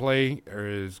of gameplay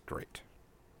is great.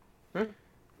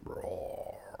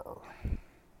 Roar.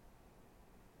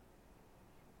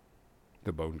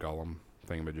 The bone golem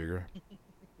thingamajigger.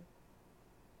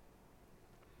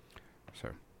 So,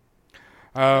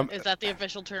 Is that the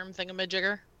official term,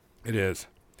 thingamajigger? it is.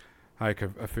 I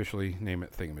could officially name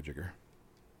it thingamajigger.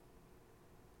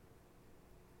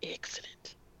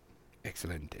 Excellent.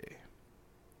 Excelente.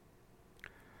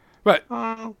 But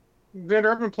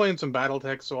Xander, I've been playing some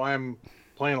BattleTech, so I'm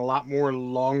playing a lot more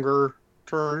longer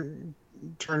turn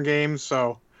games,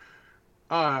 so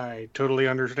I totally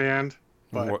understand.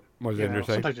 But What was Ender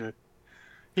say? sometimes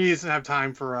he doesn't have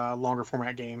time for longer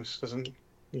format games.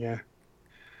 Yeah,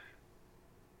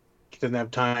 he doesn't have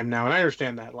time now, and I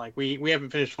understand that. Like we haven't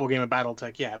finished full game of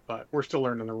BattleTech yet, but we're still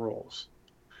learning the rules.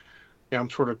 Yeah, I'm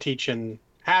sort of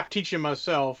half teaching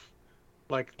myself,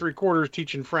 like 3/4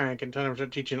 teaching Frank, and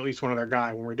 10% teaching at least one other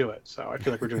guy when we do it. So I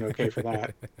feel like we're doing okay for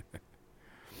that.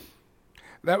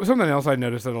 That was something else I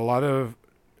noticed that a lot of,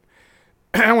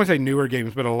 I don't want to say newer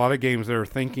games, but a lot of games that are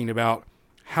thinking about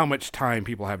how much time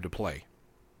people have to play.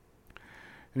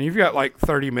 And you've got like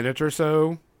 30 minutes or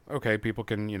so, okay, people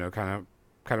can, kind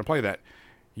of play that.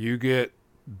 You get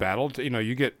battled,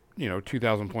 you get,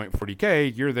 2,000 point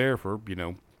 40K, you're there for,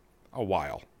 a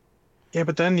while. Yeah,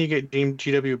 but then you get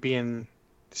GW being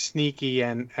sneaky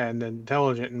and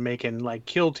intelligent and making like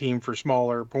kill team for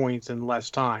smaller points and less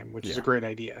time, which is a great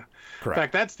idea. Correct. In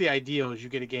fact, that's the ideal: is you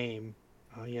get a game,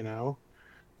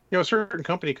 a certain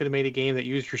company could have made a game that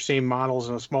used your same models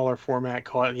in a smaller format,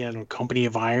 call it Company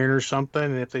of Iron or something,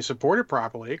 and if they support it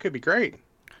properly, it could be great.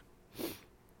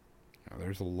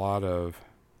 There's a lot of.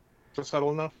 Is that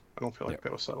subtle enough? I don't feel like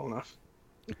that was subtle enough.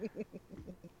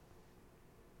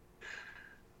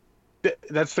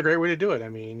 That's the great way to do it. I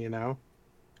mean,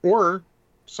 or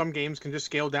some games can just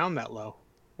scale down that low,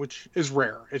 which is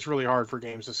rare. It's really hard for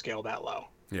games to scale that low.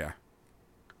 Yeah.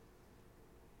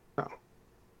 Oh.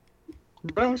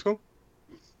 But it was cool.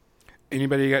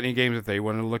 Anybody got any games that they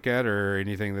want to look at, or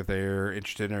anything that they're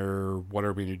interested in, or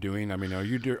whatever you're doing? I mean,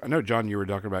 I know, John, you were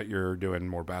talking about you're doing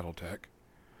more BattleTech.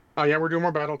 Oh yeah, we're doing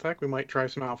more BattleTech. We might try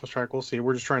some Alpha Strike. We'll see.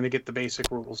 We're just trying to get the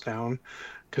basic rules down,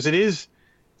 because it's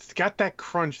got that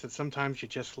crunch that sometimes you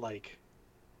just like.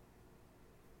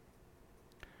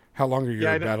 How long are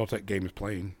your BattleTech games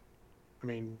playing? I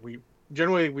mean, we're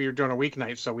doing a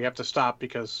weeknight, so we have to stop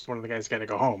because one of the guys got to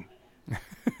go home.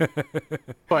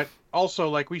 But also,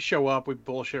 like, we show up, we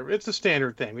bullshit. It's a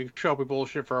standard thing. We show up, we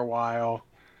bullshit for a while,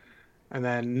 and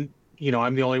then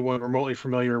I'm the only one remotely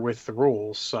familiar with the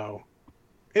rules, so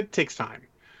it takes time.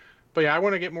 But yeah, I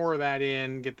want to get more of that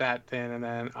in, get that in, and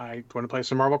then I want to play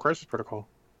some Marvel Crisis Protocol.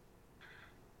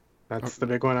 That's the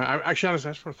big one. Honestly, I just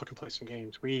want to fucking play some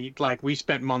games. We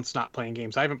spent months not playing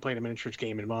games. I haven't played a miniatures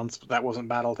game in months, but that wasn't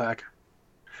BattleTech.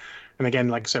 And again,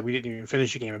 like I said, we didn't even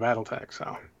finish a game of BattleTech,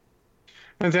 so.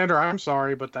 And Xander, I'm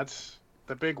sorry, but that's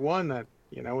the big one that,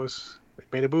 they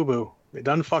made a boo-boo. They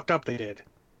done fucked up, they did.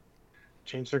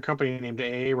 Changed their company name to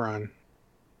AA-Ron.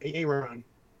 AA-Ron.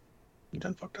 You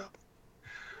done fucked up.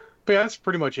 But yeah, that's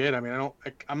pretty much it. I mean,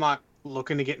 I'm not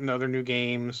looking to get into other new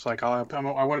games. Like, I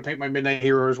want to take my Midnight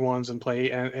Heroes ones and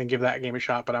play and give that game a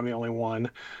shot, but I'm the only one.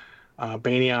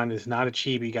 Banyan is not a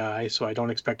chibi guy, so I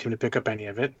don't expect him to pick up any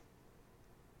of it.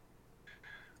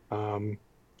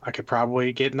 I could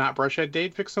probably get Not Brushhead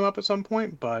Dave fix him up at some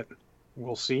point, but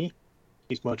we'll see.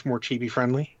 He's much more chibi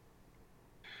friendly,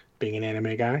 being an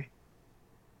anime guy.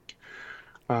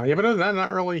 But other than that,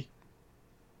 not really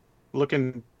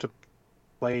looking to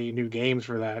play new games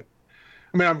for that.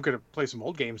 I mean, I'm going to play some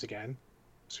old games again.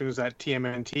 As soon as that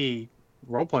TMNT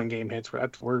role-playing game hits,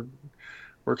 we're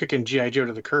kicking G.I. Joe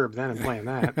to the curb then and playing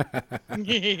that.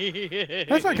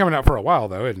 That's not coming out for a while,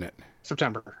 though, isn't it?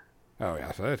 September. Oh,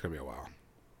 yeah, so that's going to be a while.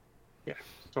 Yeah,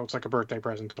 so it's like a birthday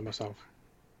present to myself.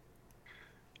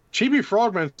 Chibi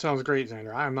Frogman sounds great,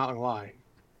 Xander. I am not going to lie.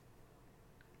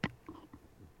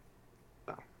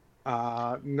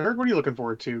 Nerd, what are you looking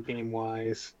forward to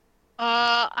game-wise?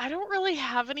 I don't really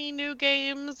have any new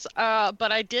games,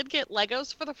 but I did get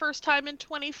Legos for the first time in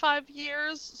 25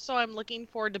 years, so I'm looking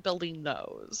forward to building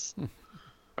those.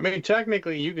 I mean,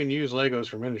 technically, you can use Legos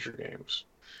for miniature games.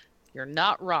 You're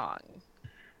not wrong.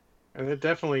 And it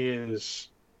definitely is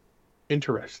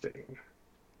interesting.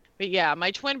 But yeah, my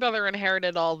twin brother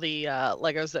inherited all the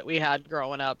Legos that we had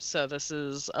growing up, so this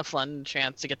is a fun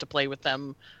chance to get to play with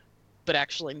them, but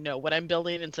actually know what I'm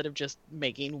building instead of just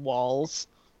making walls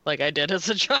like I did as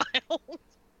a child.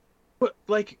 But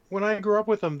like when I grew up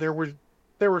with them, there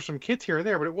were some kits here and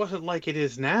there, but it wasn't like it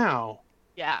is now.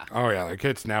 Yeah. Oh yeah, the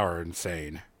kits now are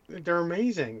insane. They're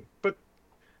amazing, but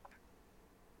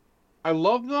I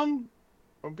love them.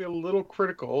 I'll be a little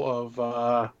critical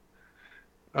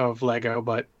of Lego,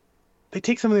 but they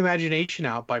take some of the imagination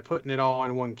out by putting it all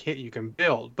in one kit you can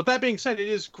build. But that being said, it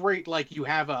is great. Like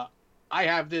I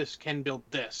have this, can build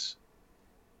this.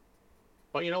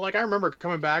 But like I remember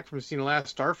coming back from seeing the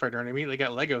last Starfighter and I immediately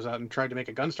got Legos out and tried to make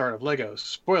a Gunstar out of Legos.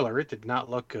 Spoiler, it did not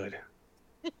look good.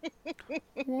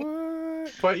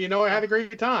 What? But I had a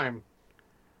great time.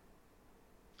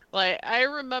 Like, I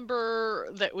remember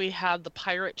that we had the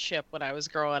pirate ship when I was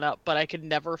growing up, but I could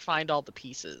never find all the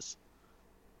pieces.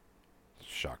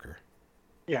 Shocker.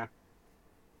 Yeah.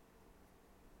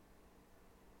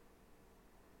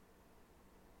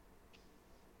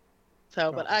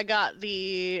 So, but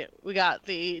we got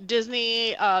the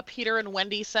Disney Peter and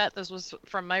Wendy set. This was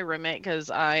from my roommate because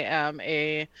I am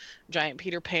a giant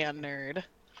Peter Pan nerd.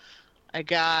 I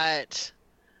got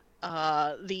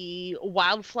the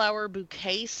Wildflower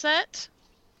Bouquet set.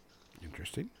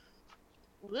 Interesting.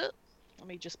 Let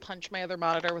me just punch my other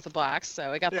monitor with a box.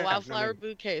 So I got the Wildflower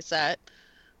Bouquet set.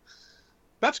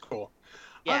 That's cool.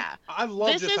 Yeah. I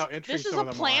love just how interesting this is some a of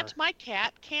them plant are. my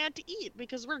cat can't eat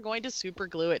because we're going to super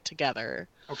glue it together.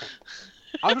 Okay.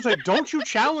 I was like, don't you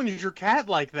challenge your cat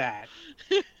like that.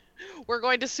 We're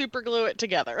going to super glue it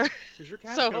together. Your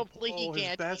cat's So gonna hopefully he pull his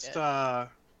can't best, eat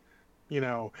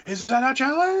it. is that a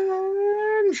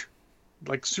challenge?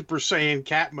 Like Super Saiyan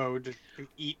cat mode to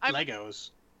eat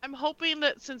Legos. I'm hoping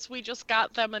that since we just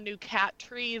got them a new cat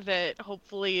tree, that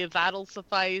hopefully that'll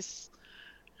suffice.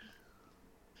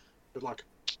 Good luck.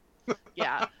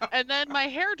 Yeah. And then my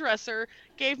hairdresser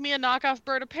gave me a knockoff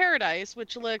Bird of Paradise,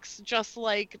 which looks just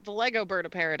like the Lego Bird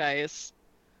of Paradise.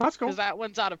 That's cool. Because that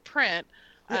one's out of print.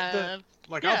 I'll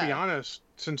be honest,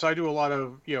 since I do a lot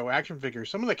of, action figures,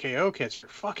 some of the KO kits are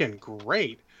fucking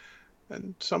great.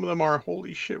 And some of them are,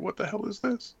 holy shit, what the hell is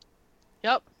this?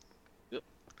 Yep.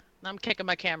 I'm kicking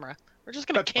my camera. We're just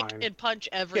going to kick fine. and punch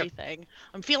everything. Yep.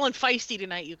 I'm feeling feisty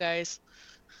tonight, you guys.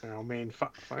 I mean,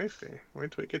 feisty.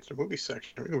 Wait till it gets to the movie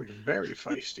section. We're going to be very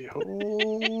feisty.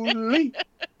 Holy.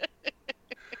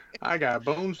 I got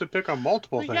bones to pick on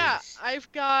multiple things. Yeah,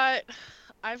 I've got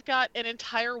an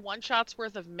entire one-shot's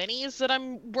worth of minis that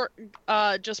I'm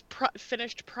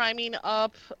finished priming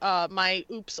up. My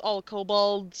Oops All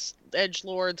Kobolds,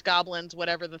 Edgelords, Goblins,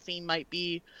 whatever the theme might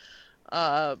be.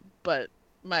 But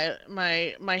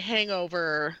my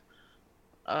Hangover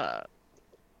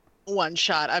one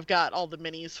shot, I've got all the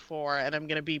minis for, and I'm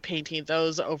gonna be painting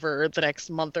those over the next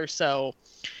month or so.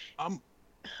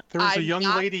 There was a young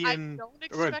lady in. I don't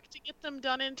expect to get them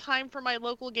done in time for my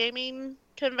local gaming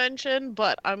convention,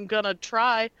 but I'm gonna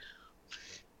try.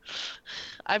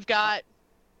 I've got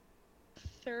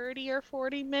 30 or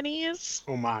 40 minis.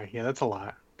 Oh my, yeah, that's a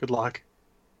lot. Good luck.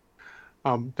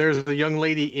 There's a young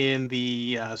lady in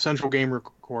the Central Gamer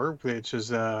Corps, which is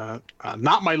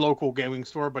not my local gaming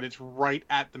store, but it's right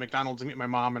at the McDonald's I meet my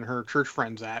mom and her church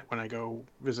friends at when I go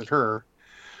visit her.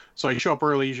 So I show up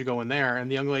early, usually go in there,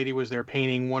 and the young lady was there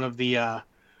painting one of the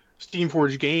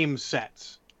Steamforged Games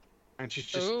sets. And she's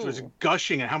just was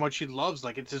gushing at how much she loves.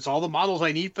 Like, it's all the models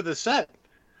I need for the set.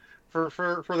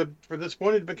 For this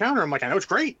pointed encounter. I'm like, I know it's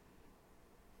great.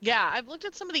 Yeah, I've looked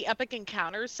at some of the Epic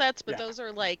Encounter sets, but those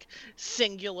are like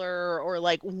singular or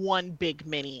like one big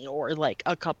mini or like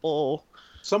a couple.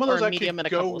 Some of those actually medium and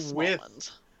a go couple of small with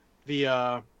ones. The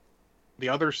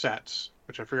other sets,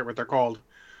 which I forget what they're called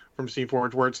from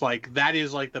Steamforged, where it's like that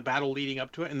is like the battle leading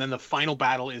up to it, and then the final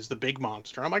battle is the big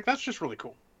monster. I'm like, that's just really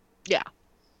cool. Yeah.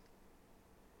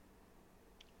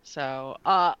 So,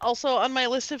 also on my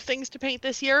list of things to paint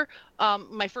this year,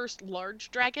 my first large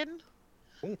dragon.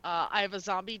 I have a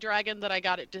zombie dragon that I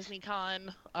got at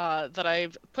DisneyCon that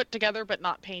I've put together but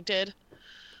not painted.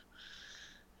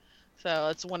 So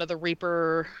it's one of the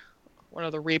Reaper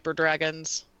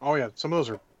dragons. Oh yeah, some of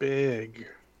those are big.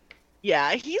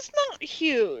 Yeah, he's not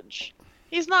huge.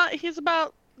 He's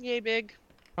about yay big.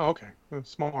 Oh, okay. That's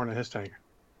smaller than his tank.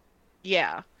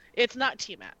 Yeah, it's not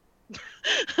T-Mat.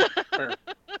 Fair.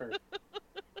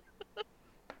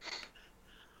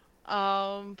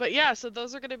 But yeah, so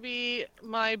those are going to be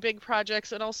my big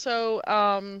projects, and also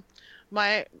as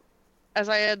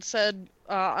I had said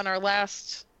on our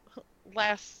last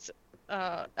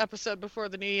episode before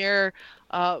the new year,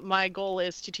 my goal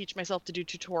is to teach myself to do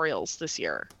tutorials this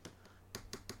year.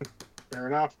 Fair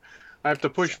enough. I have to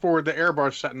push forward the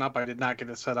airbrush setting up. I did not get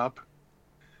it set up.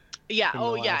 Yeah.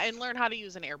 Oh yeah, and learn how to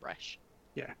use an airbrush.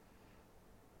 Yeah.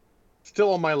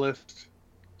 Still on my list.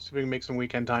 See if we can make some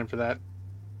weekend time for that.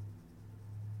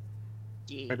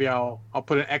 Yeah. Maybe I'll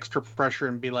put an extra pressure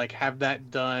and be like, have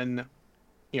that done,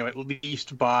 at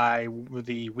least by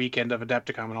the weekend of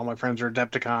Adepticon. When all my friends are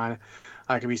Adepticon,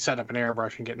 I can be set up an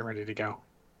airbrush and getting ready to go.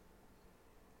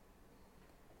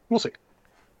 We'll see.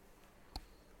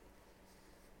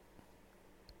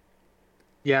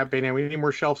 Yeah, Baynan, we need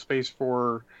more shelf space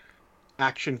for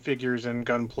action figures and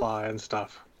Gunpla and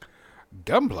stuff.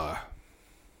 Gunpla?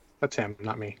 That's him,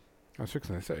 not me. I was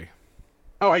fixing to say.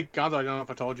 Oh, I don't know if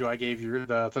I told you, I gave you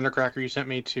the Thundercracker you sent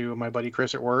me to my buddy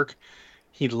Chris at work.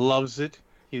 He loves it.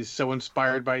 He's so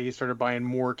inspired by it, he started buying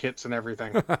more kits and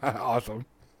everything. Awesome.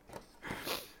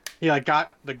 he like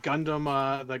got the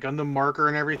Gundam marker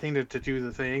and everything to do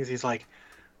the things. He's like,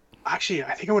 actually,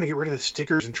 I think I want to get rid of the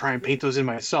stickers and try and paint those in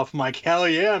myself. I'm like, hell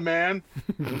yeah, man.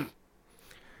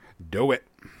 Do it.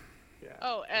 Yeah.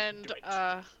 Oh, and Do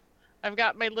it. I've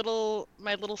got my little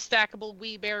stackable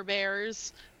Wee Bear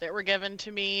Bears that were given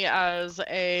to me as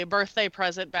a birthday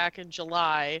present back in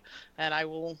July, and I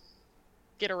will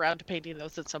get around to painting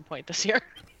those at some point this year.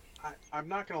 I'm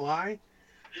not gonna lie.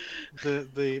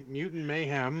 The Mutant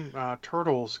Mayhem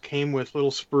turtles came with little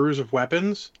sprues of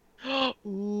weapons,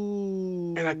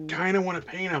 Ooh. and I kind of want to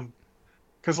paint them.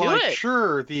 Because, Do like, it.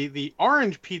 sure, the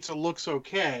orange pizza looks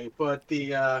okay, but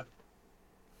the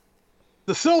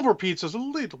silver pizza's a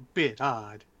little bit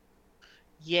odd.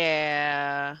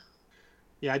 Yeah.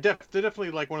 Yeah, they're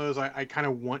definitely like one of those I kind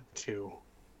of want to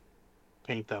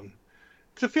paint them.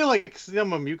 Because I feel like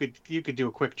some of them you could do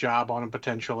a quick job on them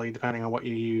potentially, depending on what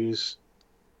you use.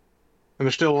 And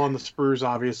they're still on the sprues,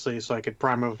 obviously, so I could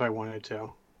prime them if I wanted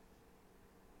to.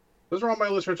 Those are all my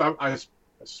listeners. I was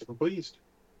super pleased.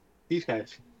 These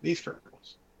guys, these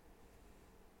turtles,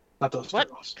 not those What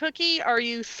turtles. Cookie? Are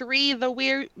you the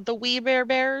Wee Bear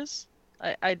Bears?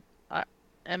 I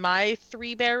am I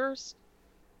 3 bears?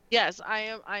 Yes, I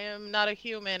am. I am not a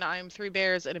human. I am 3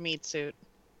 bears in a meat suit.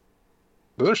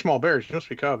 Those are small bears. You must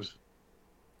be cubs.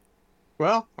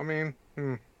 Well, I mean,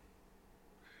 didn't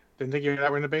think you were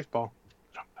that into baseball.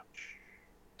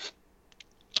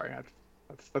 Sorry,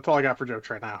 that's all I got for jokes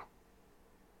right now.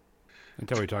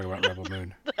 Until we talk about Rebel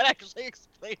Moon. That actually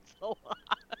explains a lot.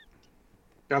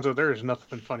 Gonzo, there is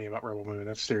nothing funny about Rebel Moon.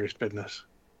 That's serious business.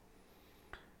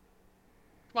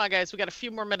 Come on, guys. We got a few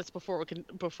more minutes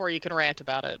before you can rant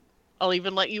about it. I'll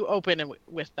even let you open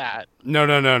with that.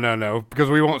 No, because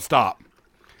we won't stop.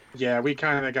 Yeah, we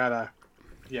kind of gotta.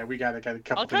 Yeah, we gotta get a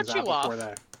couple I'll things cut out you before off.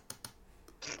 that.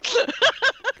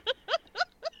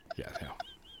 Yeah, hell.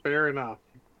 Fair enough.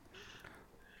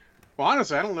 Well,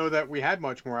 honestly, I don't know that we had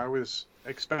much more. I was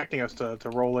expecting us to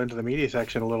roll into the media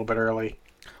section a little bit early.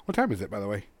 What time is it, by the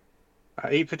way?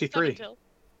 8:53.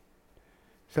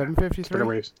 7:53. Better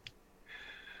waves.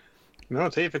 No,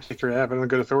 it's 8:53. I have a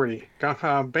good authority.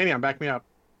 Banyan, back me up.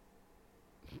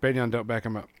 Banyan, don't back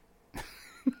him up.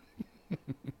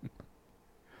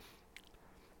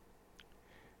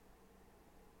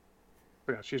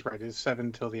 Yeah, she's right. It's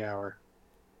 7 till the hour.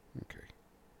 Okay.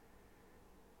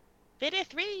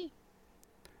 53.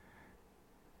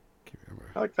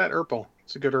 I like that Urple.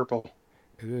 It's a good Urple.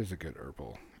 It is a good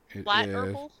Urple. It Flat is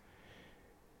purple.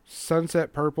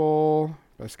 Sunset Purple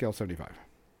by Scale 75.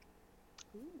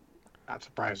 Not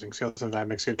surprising. Scale 75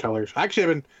 makes good colors.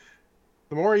 Actually,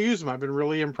 the more I use them, I've been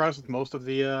really impressed with most of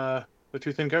the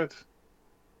two thin coats.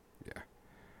 Yeah.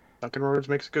 Duncan Roads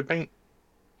makes a good paint.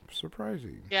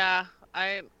 Surprising. Yeah,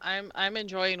 I'm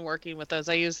enjoying working with those.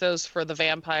 I use those for the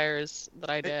vampires that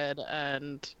I did,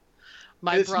 and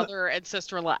my brother and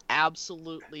sister-in-law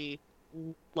absolutely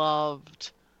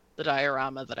loved the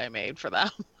diorama that I made for them.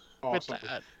 Awesome. With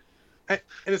that.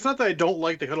 And it's not that I don't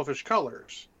like the cuttlefish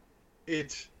colors.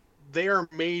 They are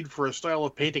made for a style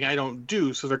of painting I don't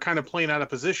do, so they're kind of playing out of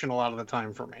position a lot of the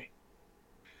time for me.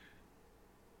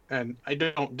 And I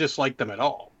don't dislike them at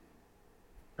all.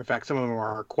 In fact, some of them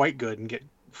are quite good and get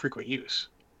frequent use,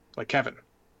 like Kevin.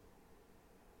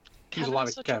 Use a lot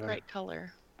of such Kevin. A great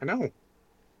color. I know.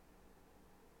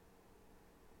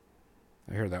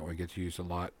 I hear that one gets used a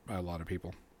lot by a lot of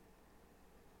people.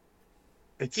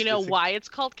 Do you know why it's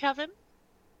called Kevin?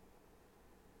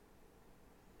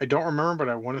 I don't remember, but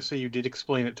I want to say you did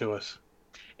explain it to us.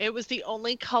 It was the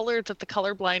only color that the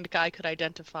colorblind guy could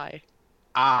identify.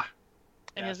 Ah.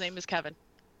 And his name is Kevin.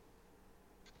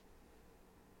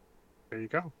 There you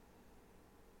go.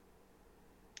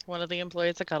 One of the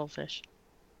employees at Cuttlefish.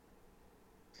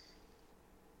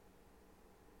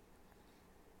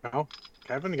 Well,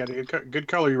 Kevin, you got a good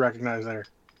color you recognize there.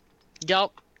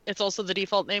 Yup. It's also the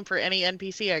default name for any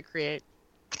NPC I create.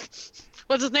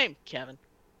 What's his name? Kevin.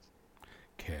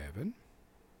 Kevin?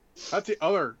 That's the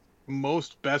other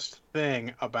most best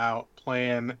thing about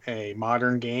playing a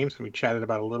modern game, so we chatted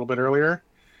about a little bit earlier.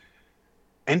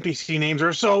 NPC names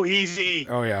are so easy.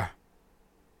 Oh, yeah.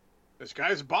 This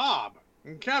guy's Bob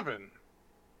and Kevin.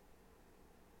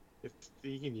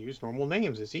 You can use normal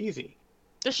names. It's easy.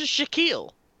 This is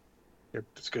Shaquille.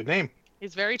 It's a good name.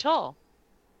 He's very tall.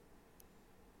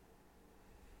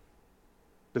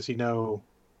 Does he know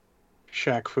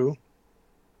Shaq Fu?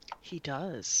 He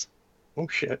does. Oh,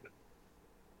 shit.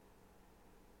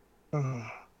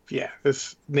 Yeah,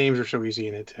 names are so easy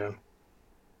in it, too.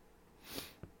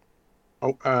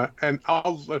 Oh, and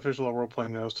I'll official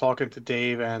role-playing. I was talking to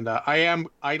Dave, and I am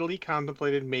idly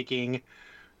contemplated making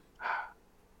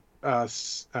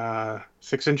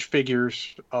 6-inch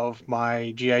figures of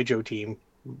my GI Joe team,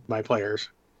 my players.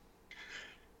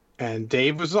 And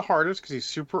Dave was the hardest because he's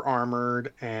super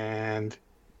armored and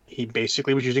he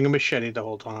basically was using a machete the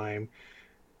whole time.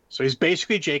 So he's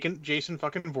basically Jason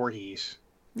fucking Voorhees.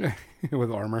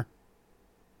 With armor.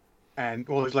 And,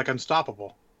 well, he's like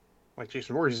unstoppable. Like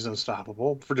Jason Voorhees is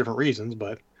unstoppable for different reasons,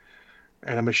 but.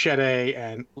 And a machete,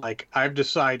 and like I've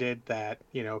decided that,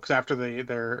 because after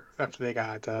they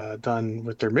got done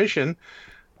with their mission,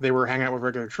 they were hanging out with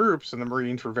regular troops, and the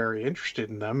Marines were very interested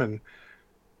in them, and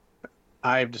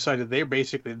I've decided they're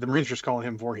basically the Marines just calling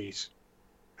him Voorhees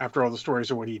after all the stories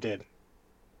of what he did.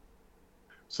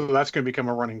 So that's going to become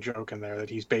a running joke in there that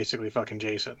he's basically fucking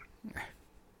Jason. And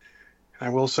I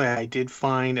will say I did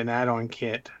find an add-on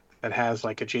kit that has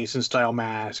like a Jason style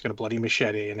mask and a bloody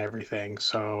machete and everything,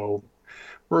 so.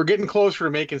 We're getting closer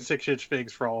to making 6-inch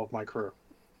figs for all of my crew.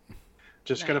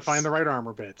 Just gotta find the right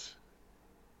armor bits.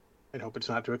 And hope it's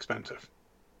not too expensive.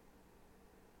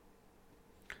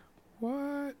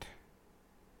 What?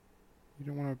 You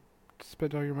don't want to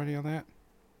spend all your money on that?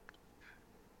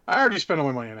 I already spent all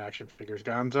my money on action figures,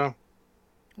 Gonzo.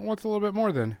 What's a little bit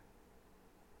more then?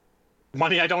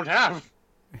 Money I don't have.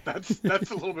 That's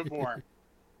a little bit more.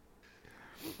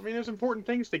 I mean, there's important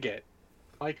things to get.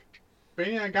 Like,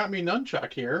 Baniac got me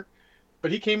nunchuck here,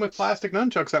 but he came with plastic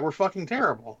nunchucks that were fucking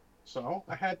terrible. So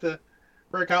I had to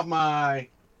break out my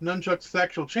nunchucks with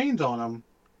actual chains on them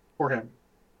for him.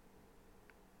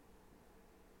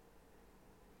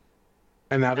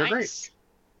 And now they're great.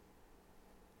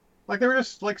 Like, they're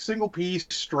just like single piece,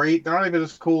 straight. They're not even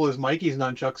as cool as Mikey's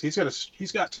nunchucks.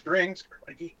 He's got strings,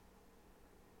 Mikey.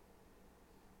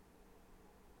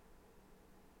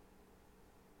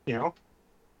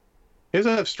 His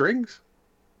have strings,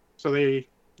 so they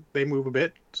move a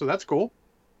bit, so that's cool.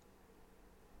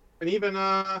 And even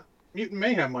Mutant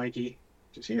Mayhem Mikey,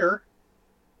 which is here,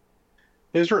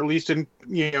 his are at least in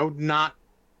not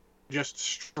just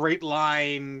straight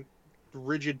line,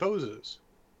 rigid poses.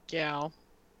 Yeah.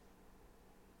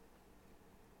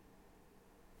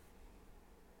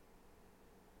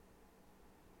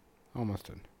 Almost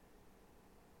done.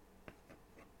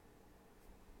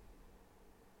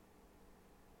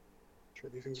 Sure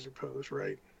these things are posed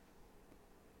right.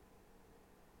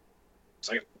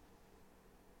 Second.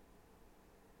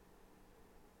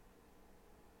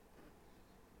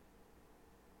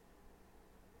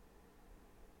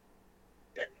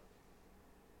 Okay.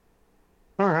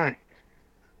 All right.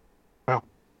 Well,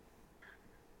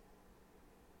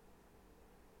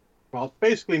 it's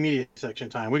basically media section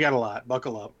time. We got a lot.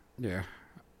 Buckle up. Yeah.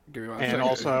 Give me one and second.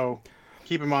 Also,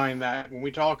 keep in mind that when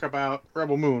we talk about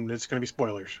Rebel Moon, it's going to be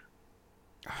spoilers.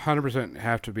 100%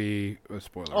 have to be with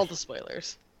spoilers. All the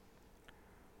spoilers.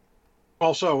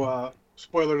 Also,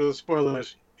 spoiler to the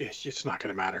spoilers, it's not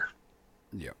going to matter.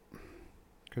 Yep.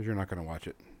 Because you're not going to watch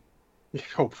it. Yeah,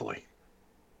 hopefully.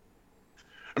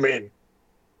 I mean,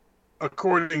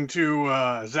 according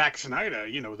to Zack Snyder,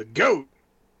 the GOAT,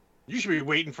 you should be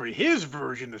waiting for his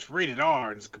version that's rated R,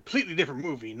 and it's a completely different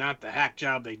movie, not the hack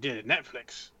job they did at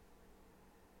Netflix.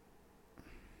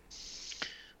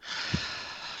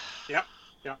 Yep.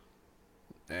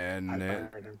 And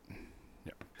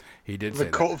yep. He did the say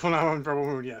cult that. phenomenon, Rebel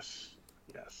Moon, yes.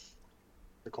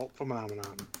 The cult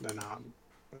phenomenon.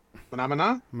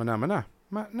 Phenomena? Phenomena.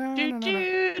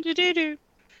 Do.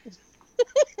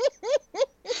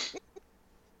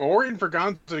 Well, we're waiting for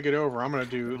Gonzo to get over. I'm gonna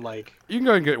do like You can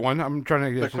go and get one. I'm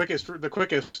trying to get the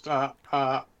quickest.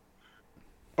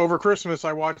 Over Christmas,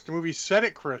 I watched the movie Set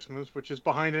at Christmas, which is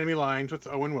Behind Enemy Lines with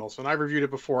Owen Wilson. I reviewed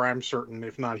it before, I'm certain.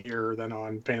 If not here, then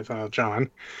on Pantheon of John.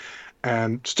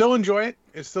 And still enjoy it.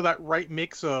 It's still that right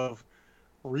mix of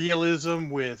realism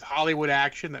with Hollywood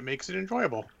action that makes it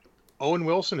enjoyable. Owen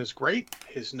Wilson is great.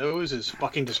 His nose is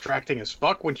fucking distracting as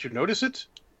fuck once you notice it.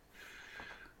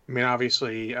 I mean,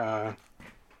 obviously, God,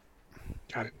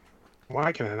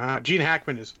 why can I not? Gene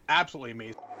Hackman is absolutely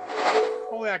amazing.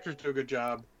 All the actors do a good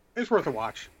job. It's worth a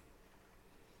watch.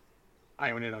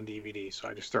 I own it on DVD, so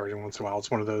I just throw it in once in a while. It's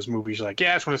one of those movies you're like,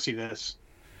 yeah, I just want to see this.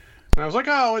 And I was like,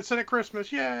 oh, it's set at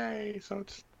Christmas, yay! So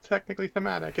it's technically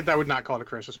thematic. I would not call it a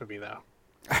Christmas movie, though.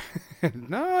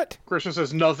 Not. Christmas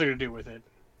has nothing to do with it.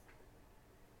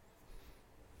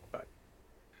 But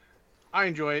I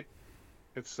enjoy it.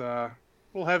 It's a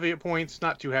little heavy at points,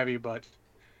 not too heavy, but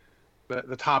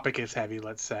the topic is heavy,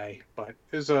 let's say. But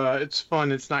it's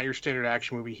fun. It's not your standard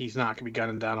action movie. He's not going to be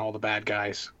gunning down all the bad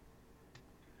guys.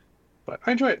 But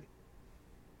I enjoy it.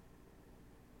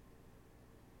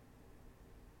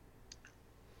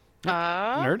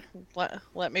 Nerd?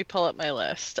 Let me pull up my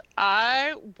list.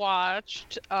 I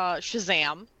watched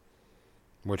Shazam.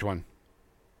 Which one?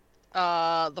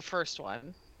 The first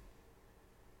one.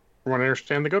 I want to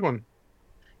understand the good one.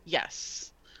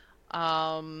 Yes.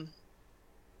 Um,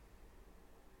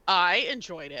 I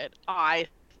enjoyed it.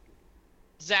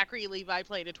 Zachary Levi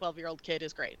playing a 12-year-old kid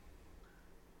is great.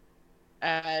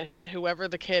 And whoever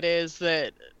the kid is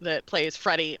that plays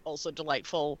Freddy, also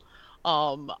delightful.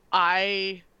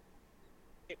 It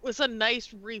was a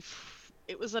nice refreshing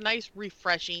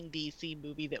DC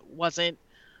movie that wasn't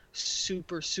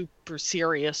super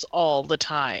serious all the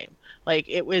time. Like,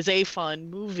 it was a fun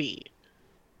movie.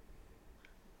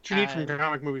 What you need from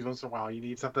comic movies once in a while. You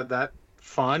need something that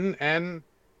fun and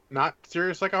not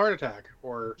serious like a heart attack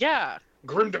or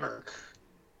grimdark.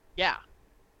 Yeah.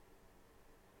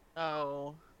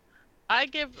 Oh, I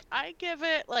give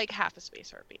it like half a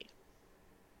space harpy.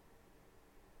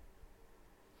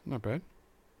 Not bad.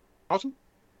 Awesome.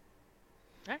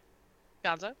 Okay,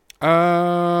 Gonzo.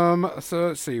 So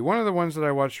let's see. One of the ones that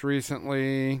I watched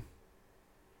recently.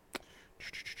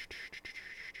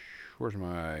 Where's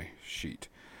my sheet?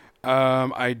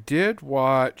 I did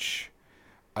watch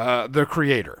The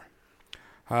Creator.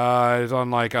 It's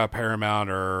on like Paramount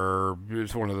or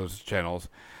it's one of those channels.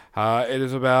 It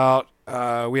is about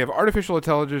we have artificial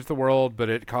intelligence in the world, but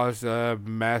it caused a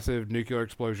massive nuclear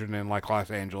explosion in like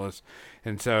Los Angeles,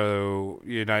 and so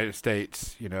the United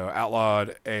States,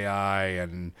 outlawed AI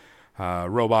and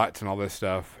robots and all this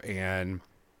stuff, and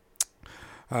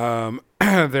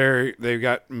they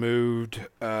got moved.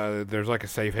 There's like a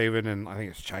safe haven in I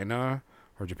think it's China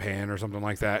or Japan or something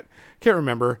like that. Can't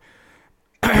remember.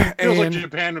 Feels like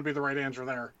Japan would be the right answer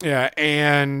there. Yeah,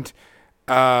 and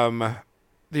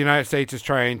the United States is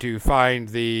trying to find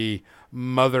the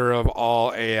mother of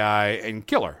all AI and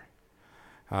kill her.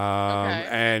 Okay.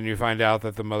 And you find out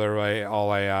that the mother of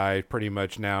all AI pretty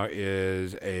much now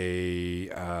is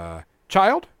a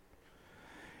child.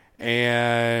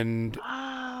 And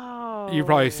you've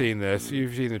probably seen this.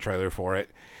 You've seen the trailer for it.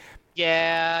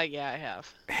 Yeah, I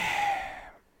have.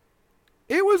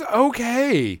 It was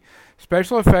okay.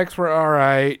 Special effects were all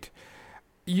right.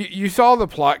 You saw the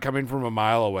plot coming from a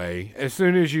mile away. As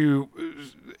soon as you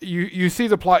see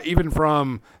the plot even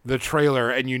from the trailer,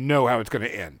 and you know how it's going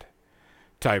to end,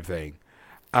 type thing.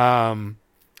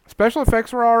 Special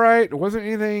effects were all right. There wasn't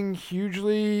anything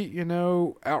hugely,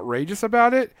 outrageous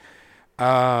about it.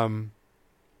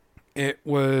 It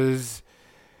was.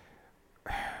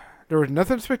 There was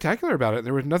nothing spectacular about it.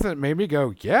 There was nothing that made me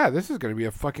go, yeah, this is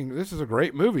a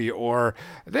great movie, or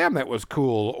damn, that was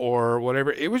cool, or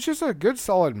whatever. It was just a good,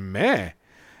 solid meh.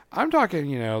 I'm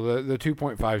talking, the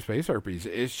 2.5 Space Harpies.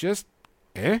 It's just,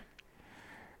 it's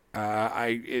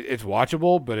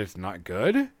watchable, but it's not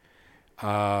good.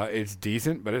 It's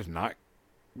decent, but it's not,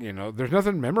 there's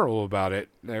nothing memorable about it.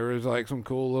 There was like some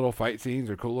cool little fight scenes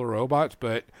or cool little robots,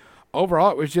 but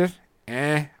overall it was just,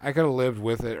 I could have lived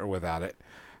with it or without it.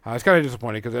 I was kind of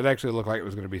disappointed because it actually looked like it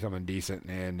was going to be something decent,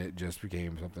 and it just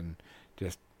became something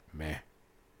just meh.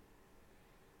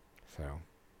 So,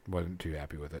 wasn't too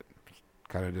happy with it.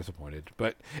 Kind of disappointed.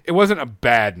 But it wasn't a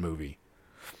bad movie.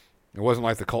 It wasn't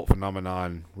like the cult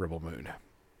phenomenon Rebel Moon.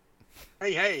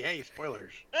 Hey,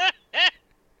 spoilers.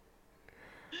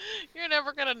 You're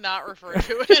never going to not refer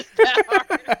to it as that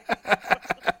hard.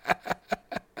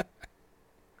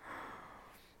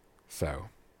 So,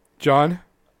 John?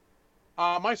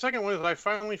 My second one is I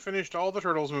finally finished all the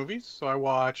Turtles movies. So I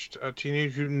watched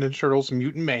Teenage Mutant Ninja Turtles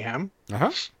Mutant Mayhem.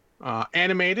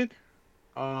 Animated.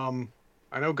 I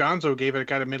know Gonzo gave it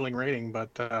a middling rating,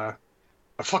 but I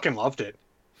fucking loved it.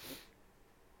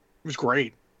 It was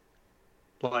great.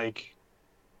 Like,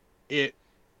 I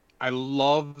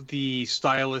love the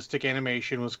stylistic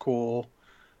animation was cool.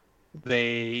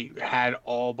 They had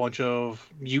a bunch of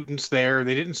mutants there.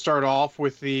 They didn't start off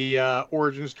with the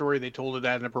origin story. They told it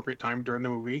at an appropriate time during the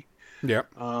movie. Yeah.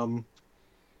 The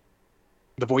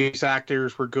voice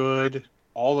actors were good.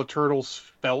 All the turtles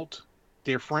felt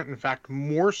different. In fact,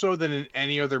 more so than in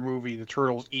any other movie, the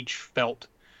turtles each felt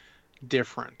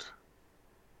different.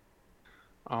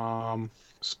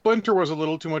 Splinter was a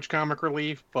little too much comic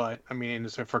relief, but I mean,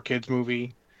 it's a for kids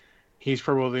movie. He's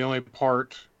probably the only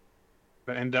part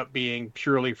that end up being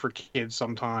purely for kids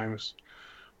sometimes,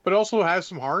 but also has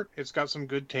some heart. It's got some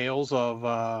good tales of,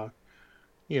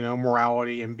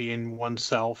 morality and being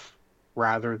oneself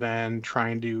rather than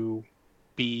trying to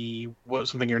be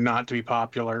something you're not to be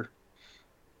popular.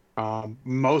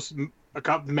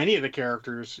 Many of the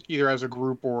characters, either as a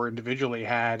group or individually,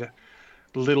 had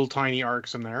little tiny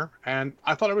arcs in there, and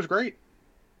I thought it was great.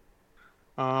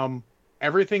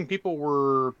 Everything people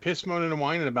were piss moaning and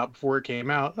whining about before it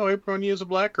came out. Oh, April O'Neil is a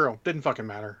black girl. Didn't fucking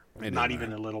matter. Not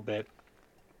even a little bit.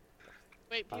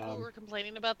 Wait, people were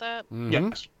complaining about that? Mm-hmm.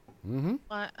 Yes. Mm-hmm.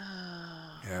 What?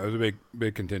 Yeah, it was a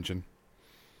big contention.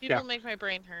 People make my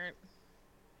brain hurt.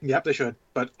 Yep, they should.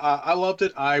 But I loved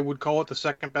it. I would call it the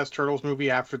second best Turtles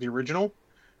movie after the original,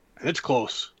 and it's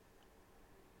close.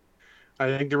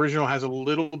 I think the original has a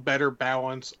little better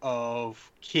balance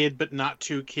of kid but not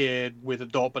too kid with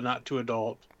adult but not too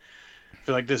adult. I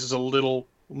feel like this is a little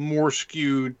more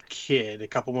skewed kid. A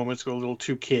couple moments go a little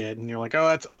too kid, and you're like, oh,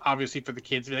 that's obviously for the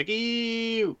kids to be like,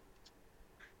 ew.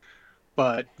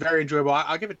 But very enjoyable.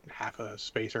 I'll give it half a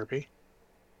space RP.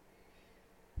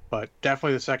 But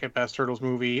definitely the second best Turtles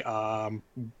movie.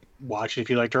 Watch it if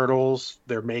you like Turtles.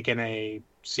 They're making a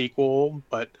sequel,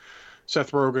 but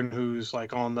Seth Rogen, who's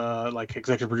like on the like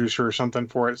executive producer or something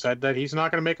for it, said that he's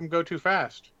not going to make them go too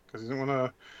fast because he doesn't want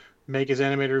to make his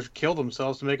animators kill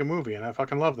themselves to make a movie, and I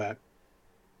fucking love that.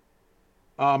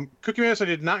 Cookie Manis, I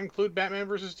did not include Batman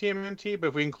versus TMNT, but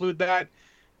if we include that,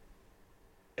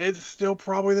 it's still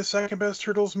probably the second best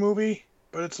Turtles movie,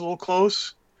 but it's a little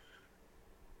close.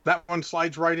 That one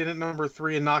slides right in at number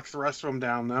 3 and knocks the rest of them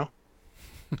down, though.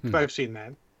 I've seen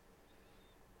that.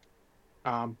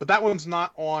 But that one's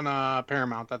not on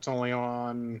Paramount. That's only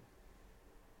on...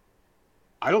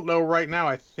 I don't know right now.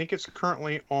 I think it's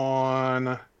currently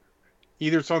on...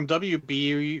 Either it's on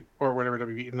WB or whatever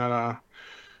WB, not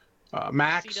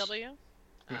Max. CW?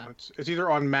 No, it's either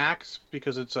on Max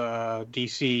because it's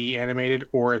DC animated,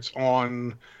 or it's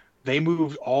on... They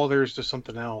moved all theirs to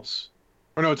something else.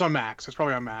 Or no, it's on Max. It's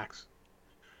probably on Max.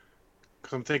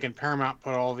 Because I'm thinking Paramount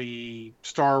put all the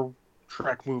Star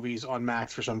Trek movies on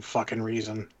Max for some fucking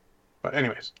reason. But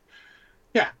anyways.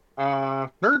 Yeah.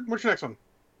 Nerd, what's your next one?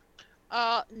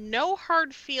 No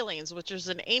Hard Feelings, which is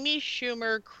an Amy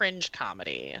Schumer cringe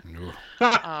comedy.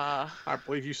 I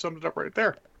believe you summed it up right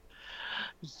there.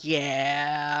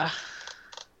 Yeah.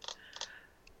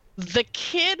 The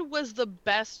kid was the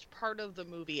best part of the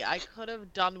movie. I could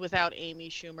have done without Amy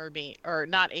Schumer being, or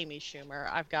not Amy Schumer.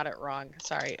 I've got it wrong.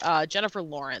 Sorry. Jennifer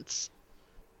Lawrence.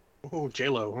 Oh,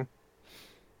 J-Lo, huh?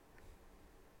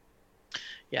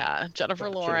 Yeah, Jennifer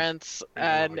Gotcha. Lawrence,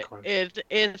 Yeah, and like one.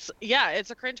 it's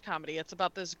a cringe comedy. It's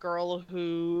about this girl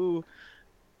who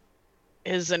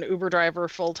is an Uber driver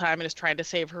full time and is trying to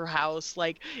save her house.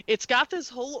 Like, it's got this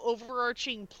whole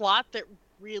overarching plot that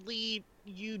really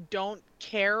you don't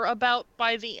care about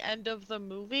by the end of the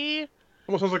movie.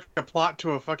 Almost sounds like a plot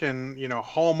to a fucking,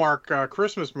 Hallmark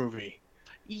Christmas movie.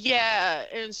 Yeah,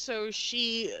 and so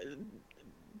she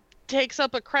takes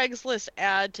up a Craigslist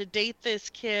ad to date this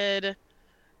kid.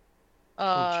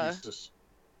 Jesus.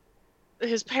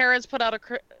 His parents put out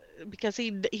because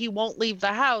he won't leave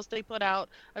the house. They put out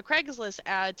a Craigslist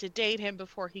ad to date him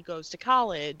before he goes to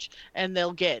college, and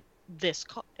they'll get this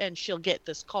and she'll get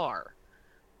this car.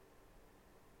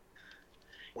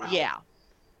 Wow. Yeah.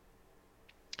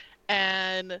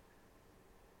 And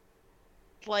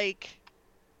like,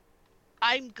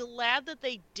 I'm glad that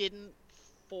they didn't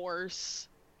force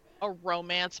a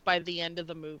romance by the end of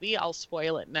the movie. I'll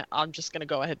spoil it now. I'm just gonna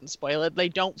go ahead and spoil it. They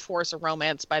don't force a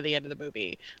romance by the end of the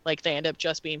movie. Like, they end up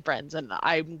just being friends, and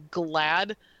I'm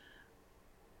glad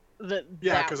that.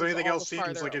 Yeah, because anything else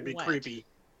seems like it'd be creepy.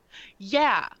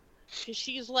 Yeah, because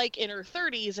she's like in her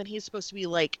 30s, and he's supposed to be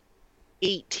like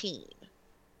 18.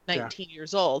 19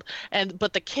 years old,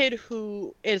 but the kid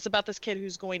it's about this kid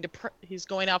who's he's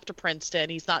going off to Princeton.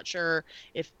 He's not sure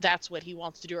if that's what he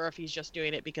wants to do or if he's just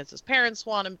doing it because his parents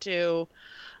want him to.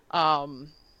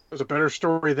 There's a better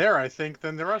story there, I think,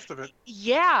 than the rest of it.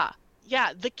 Yeah,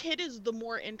 the kid is the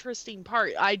more interesting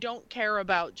part. I don't care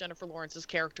about Jennifer Lawrence's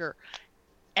character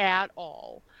at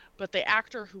all, but the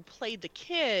actor who played the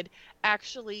kid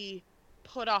actually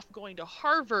put off going to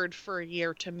Harvard for a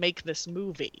year to make this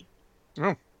movie.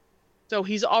 Oh. So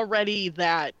he's already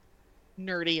that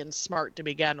nerdy and smart to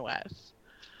begin with.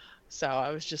 So I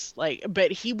was just like,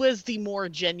 but he was the more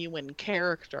genuine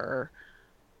character.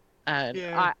 And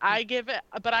yeah. I give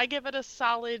it a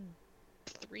solid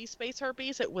 3 space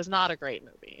herpes. It was not a great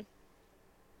movie.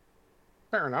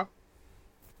 Fair enough.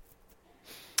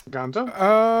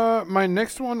 Gonzo? My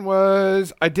next one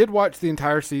was, I did watch the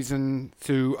entire season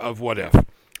 2 of What If.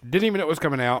 Didn't even know it was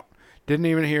coming out. Didn't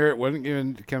even hear it. Wasn't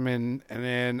even come in. And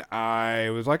then I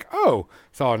was like, oh,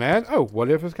 saw an ad. Oh, What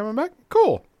If is coming back?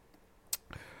 Cool.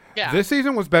 Yeah. This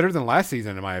season was better than last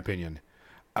season, in my opinion.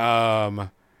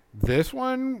 This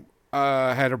one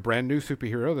had a brand new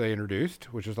superhero they introduced,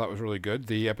 which I thought was really good.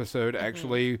 The episode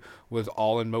actually was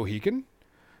all in Mohican.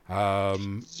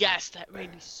 Yes, that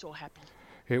made me so happy.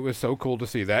 It was so cool to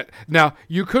see that. Now,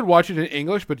 you could watch it in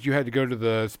English, but you had to go to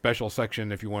the special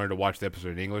section if you wanted to watch the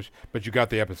episode in English. But you got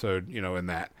the episode, in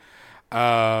that.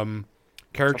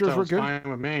 Characters were good. Fine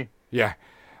with me. Yeah.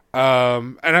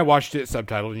 And I watched it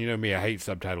subtitled. You know me, I hate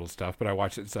subtitled stuff, but I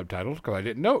watched it subtitled because I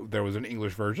didn't know there was an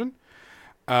English version.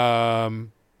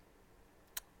 Um,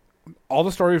 all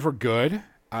the stories were good.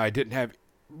 I didn't have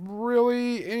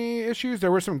really any issues.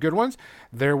 There were some good ones.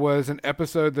 There was an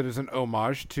episode that is an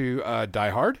homage to Die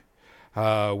Hard,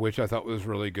 which I thought was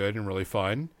really good and really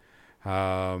fun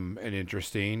and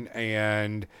interesting.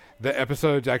 And the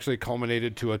episodes actually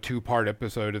culminated to a 2-part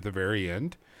episode at the very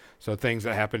end. So things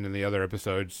that happened in the other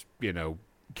episodes,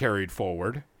 carried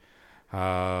forward. So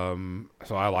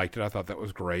I liked it. I thought that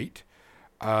was great.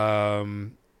 I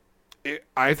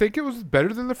think it was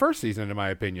better than the first season, in my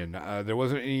opinion. There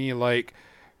wasn't any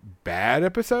bad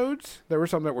episodes. There were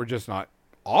some that were just not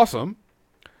awesome,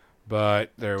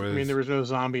 but there was. I mean, there was no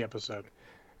zombie episode.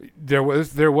 There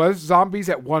was zombies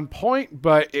at one point,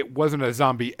 but it wasn't a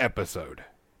zombie episode.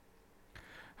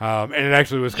 And it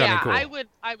actually was kind of cool.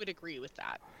 I would agree with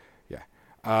that. Yeah,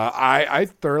 I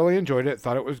thoroughly enjoyed it.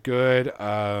 Thought it was good.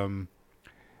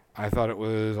 I thought it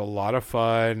was a lot of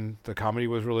fun. The comedy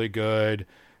was really good.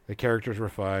 The characters were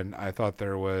fun. I thought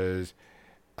that was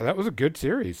a good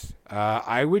series.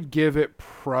 I would give it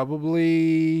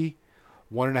probably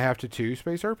 1.5 to 2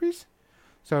 space herpes.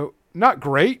 So not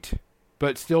great,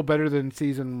 but still better than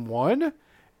season 1.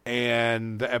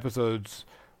 And the episodes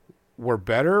were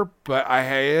better. But I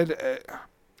had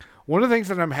one of the things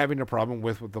that I'm having a problem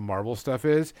with the Marvel stuff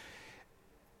is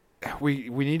we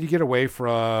need to get away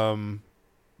from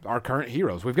our current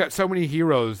heroes. We've got so many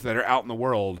heroes that are out in the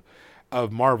world of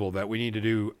Marvel that we need to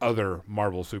do other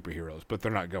Marvel superheroes, but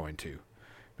they're not going to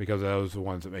because those are the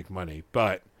ones that make money.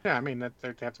 But yeah, I mean they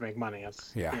have to make money.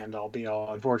 That's the end all be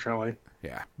all, unfortunately.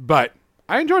 Yeah, but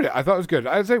I enjoyed it. I thought it was good.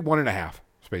 I'd say 1.5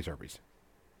 space herpes.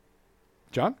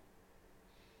 John?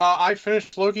 I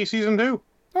finished Loki season 2.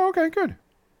 Oh, okay, good.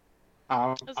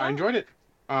 I enjoyed it.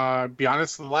 Be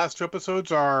honest, the last 2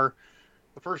 episodes are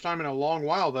the first time in a long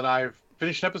while that I've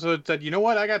finished an episode and said, you know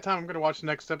what, I got time. I'm going to watch the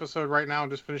next episode right now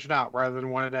and just finish it out rather than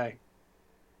one a day.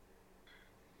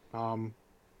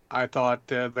 I thought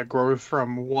the growth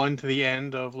from 1 to the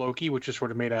end of Loki, which is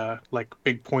sort of made a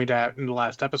big point at in the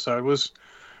last episode, was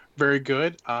very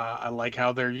good. I like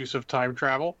how their use of time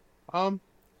travel.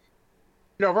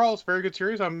 Overall, it's a very good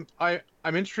series. I'm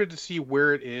interested to see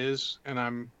where it is, and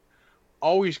I'm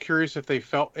always curious if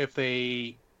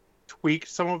they tweaked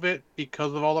some of it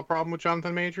because of all the problem with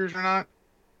Jonathan Majors or not.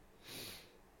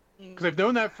 Because I've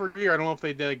known that for a year. I don't know if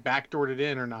they backdoored it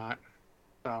in or not.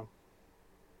 So,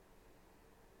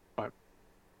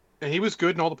 and he was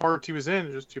good in all the parts he was in.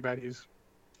 It's just too bad he's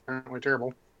apparently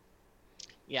terrible.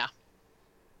 Yeah.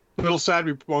 A little sad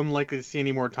we won't likely to see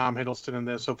any more Tom Hiddleston in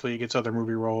this. Hopefully he gets other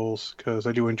movie roles because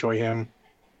I do enjoy him.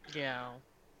 Yeah.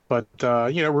 But,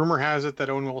 rumor has it that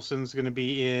Owen Wilson's going to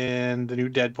be in the new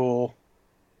Deadpool.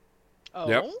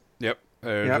 Oh? Yep.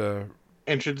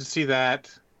 Interested to see that.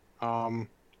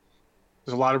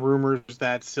 There's a lot of rumors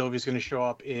that Sylvie's going to show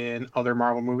up in other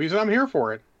Marvel movies, and I'm here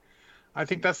for it. I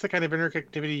think that's the kind of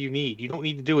interconnectivity you need. You don't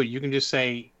need to do it. You can just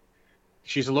say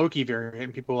she's a Loki variant,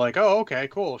 and people are like, oh, okay,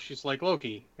 cool. She's like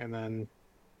Loki. And then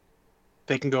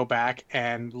they can go back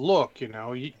and look,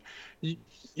 if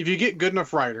you get good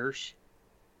enough writers,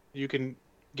 you can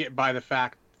get by the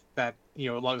fact that, a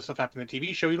lot of the stuff happened in the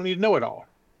TV show. You don't need to know it all.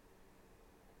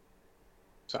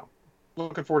 So,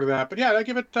 looking forward to that. But yeah, I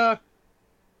give it, I'm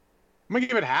going to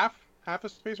give it half a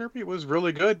space herpy. It was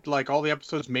really good. All the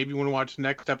episodes made me want to watch the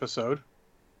next episode.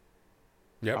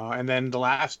 Yep. And then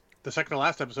the second to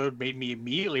last episode made me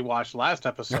immediately watch the last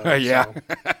episode. Yeah.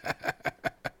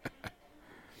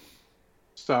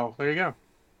 So there you go.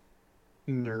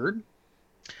 Nerd.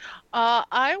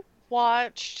 I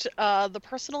watched The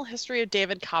Personal History of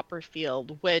David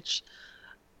Copperfield, which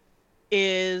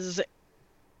is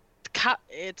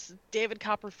it's David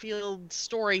Copperfield's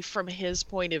story from his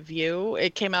point of view.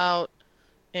 It came out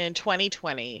in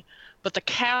 2020, but the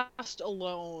cast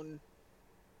alone,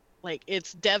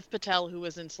 it's Dev Patel, who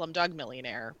was in Slumdog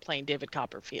Millionaire, playing David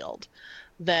Copperfield.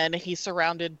 Then he's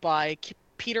surrounded by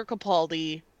Peter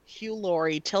Capaldi, Hugh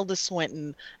Laurie, Tilda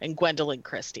Swinton, and Gwendolyn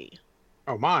Christie.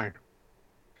 Oh my!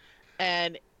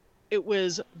 And it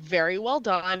was very well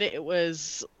done. It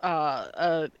was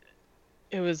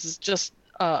just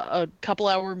a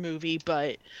couple-hour movie,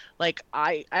 but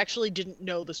I actually didn't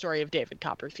know the story of David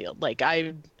Copperfield.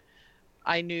 I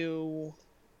knew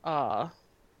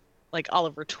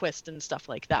Oliver Twist and stuff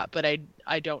like that, but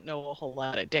I don't know a whole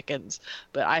lot of Dickens.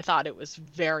 But I thought it was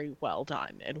very well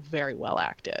done and very well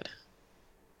acted.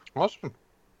 Awesome.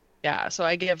 Yeah, so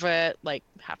I give it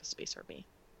half a space herpy.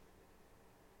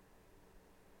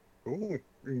 Ooh,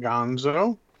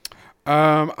 Gonzo.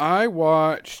 I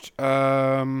watched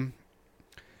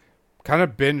kind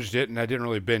of binged it, and I didn't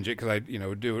really binge it because I,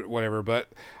 do it whatever. But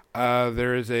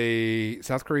there is a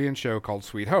South Korean show called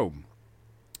Sweet Home.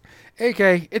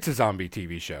 AK, it's a zombie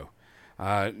TV show,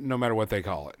 no matter what they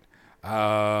call it.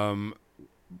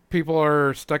 People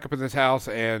are stuck up in this house,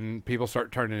 and people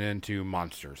start turning into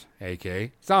monsters,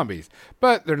 aka zombies.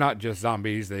 But they're not just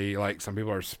zombies. They some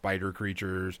people are spider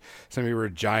creatures, some people are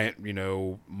giant,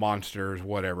 monsters,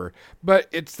 whatever. But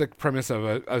it's the premise of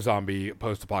a zombie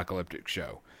post-apocalyptic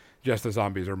show. Just the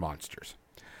zombies are monsters.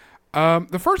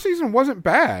 The first season wasn't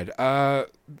bad.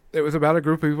 It was about a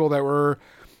group of people that were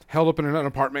held up in an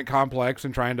apartment complex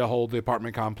and trying to hold the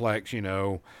apartment complex,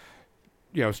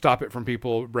 stop it from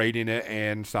people raiding it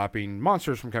and stopping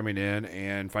monsters from coming in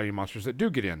and fighting monsters that do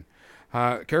get in.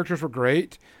 Characters were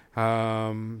great.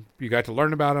 You got to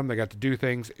learn about them. They got to do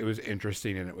things. It was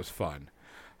interesting and it was fun.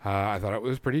 I thought it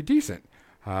was pretty decent.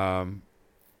 And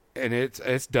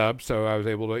it's dubbed, so I was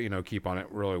able to, keep on it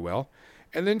really well.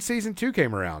 And then season 2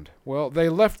 came around. Well, they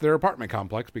left their apartment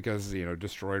complex because,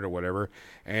 destroyed or whatever,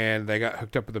 and they got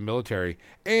hooked up with the military.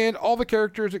 And all the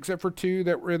characters except for 2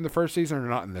 that were in the first season are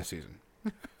not in this season.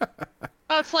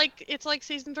 Oh, it's like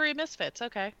season 3 of Misfits.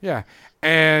 Okay. Yeah.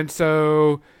 And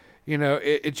so,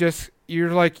 it just,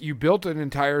 you built an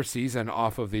entire season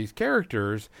off of these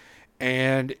characters,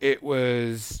 and it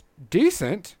was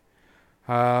decent.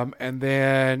 And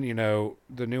then,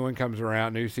 the new one comes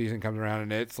around, new season comes around,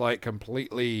 and it's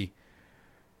completely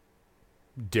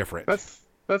different. That's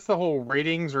the whole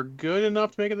ratings are good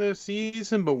enough to make it this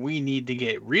season, but we need to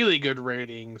get really good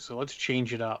ratings, so let's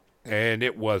change it up. And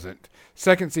it wasn't.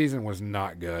 Second season was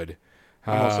not good.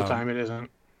 Most of the time it isn't.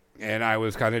 And I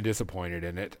was kind of disappointed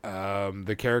in it.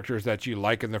 The characters that you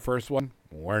like in the first one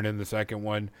weren't in the second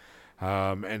one.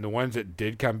 And the ones that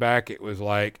did come back, it was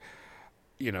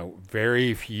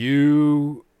very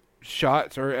few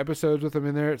shots or episodes with them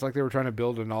in there. It's like they were trying to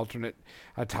build an alternate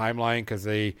timeline because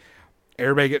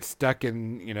everybody gets stuck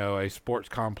in, a sports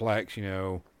complex,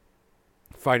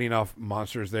 fighting off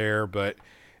monsters there, but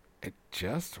it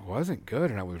just wasn't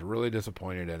good, and I was really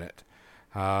disappointed in it.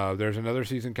 There's another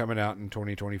season coming out in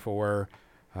 2024,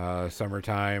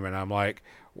 summertime, and I'm like,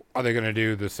 are they going to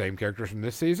do the same characters from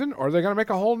this season, or are they going to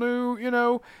make a whole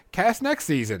new, cast next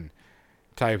season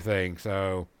type thing?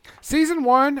 So, season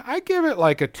 1, I give it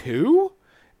a 2.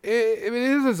 It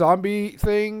is a zombie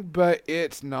thing, but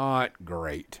it's not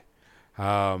great.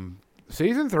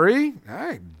 Season 3,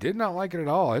 I did not like it at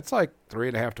all. It's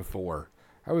 3.5 to 4.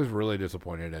 I was really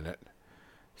disappointed in it.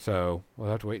 So, we'll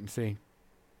have to wait and see.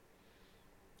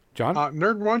 John?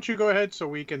 Nerd, why don't you go ahead so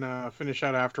we can finish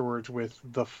out afterwards with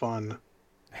the fun.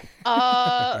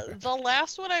 The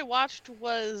last one I watched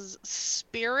was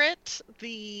Spirit,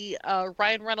 the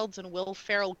Ryan Reynolds and Will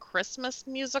Ferrell Christmas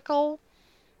musical.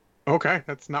 Okay,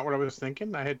 that's not what I was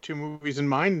thinking. I had 2 movies in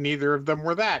mind. Neither of them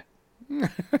were that.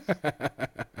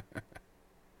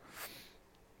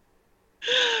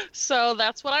 So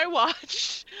that's what I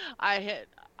watched.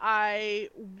 I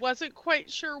wasn't quite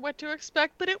sure what to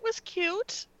expect, but it was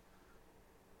cute.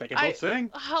 They can both sing.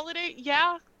 Holiday,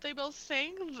 yeah, they both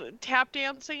sing. Tap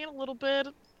dancing, a little bit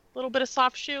of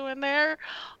soft shoe in there.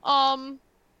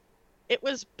 It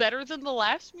was better than the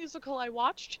last musical I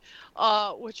watched,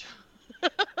 which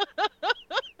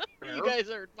you guys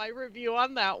heard my review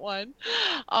on that one.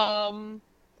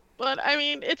 But I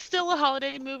mean, it's still a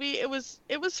holiday movie. It was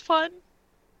fun.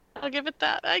 I'll give it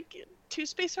that. 2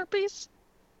 space herpes.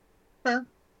 Fair.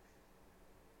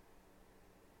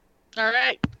 All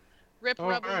right. Rip All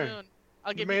Rebel right. Moon.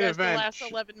 I'll give Main you guys event. the last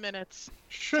 11 minutes. 10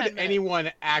 Should minutes.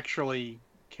 anyone actually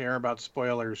care about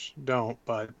spoilers, don't,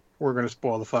 but we're going to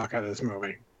spoil the fuck out of this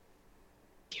movie.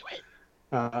 Do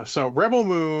it. So Rebel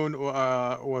Moon,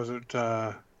 was it,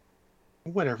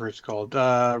 whatever it's called,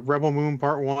 Rebel Moon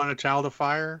Part 1, A Child of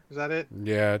Fire? Is that it?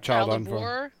 Yeah, Child on of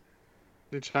War.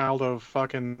 The child of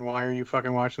fucking, why are you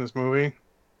fucking watching this movie?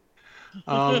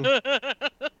 Let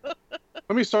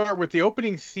me start with the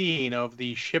opening scene of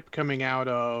the ship coming out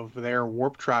of their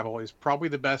warp travel is probably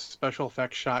the best special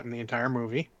effects shot in the entire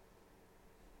movie.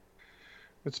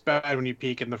 It's bad when you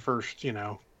peek in the first,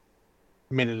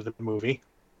 minute of the movie.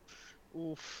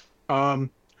 Oof. Gonzo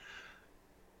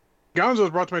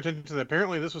brought to my attention that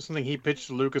apparently this was something he pitched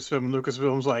to Lucasfilm, and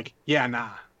Lucasfilm's like, yeah,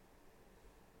 nah.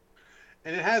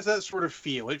 And it has that sort of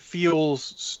feel. It feels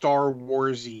Star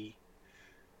Wars-y.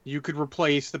 You could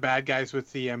replace the bad guys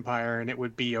with the Empire, and it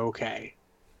would be okay.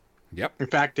 Yep. In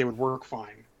fact, they would work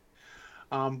fine.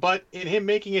 But in him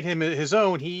making it his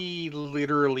own, he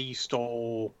literally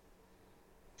stole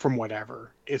from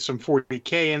whatever. It's some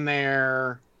 40K in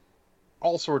there,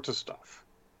 all sorts of stuff.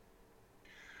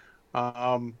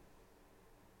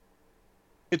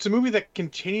 it's a movie that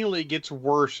continually gets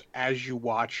worse as you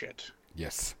watch it.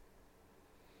 Yes.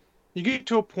 You get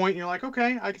to a point and you're like,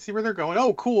 okay, I can see where they're going.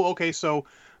 Oh, cool. Okay, so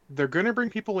they're gonna bring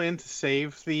people in to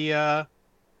save their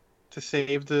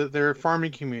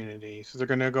farming community. So they're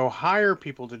gonna go hire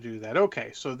people to do that.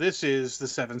 Okay, so this is the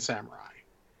Seven Samurai.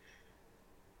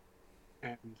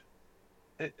 And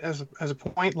as a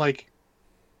point, like,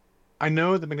 I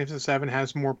know the Magnificent Seven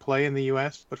has more play in the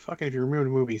U.S., but fucking if you remove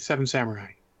the movie Seven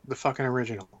Samurai, the fucking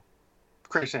original, for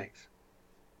Christ's sakes,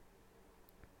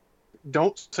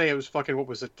 don't say it was fucking, what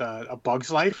was it, A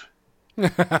Bug's Life?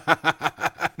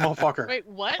 Motherfucker. Wait,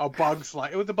 what? A Bug's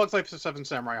Life. It was The Bug's Life of Seven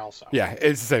Samurai also. Yeah,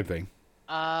 it's the same thing.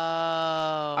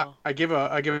 Oh. I give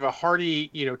a hearty,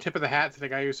 tip of the hat to the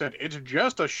guy who said it's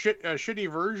just a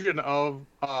shitty version of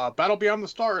Battle Beyond the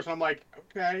Stars. And I'm like,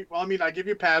 okay, well, I mean, I give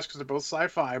you a pass because they're both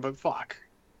sci-fi, but fuck.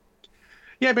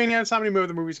 Yeah, but it's not many of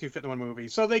the movies can fit in one movie.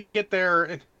 So they get there,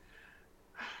 and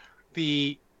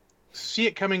the see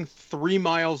it coming 3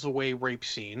 miles away rape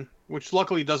scene, which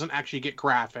luckily doesn't actually get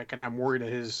graphic, and I'm worried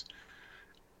that his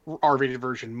R-rated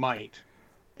version might.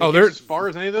 As far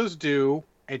as any of those do,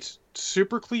 it's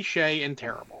super cliche and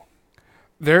terrible.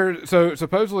 So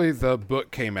supposedly the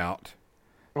book came out.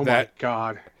 Oh my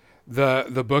god.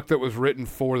 The book that was written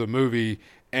for the movie,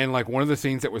 and like one of the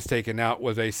scenes that was taken out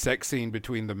was a sex scene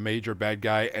between the major bad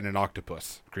guy and an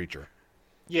octopus creature.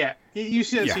 Yeah, you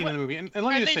see that scene in the movie, and let me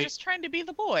Are just they say, just trying to be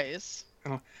the boys?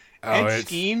 Ed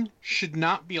Skeen should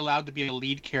not be allowed to be a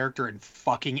lead character in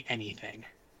fucking anything.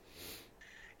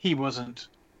 He wasn't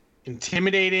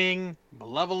intimidating,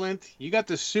 malevolent. You got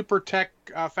this super tech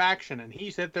faction, and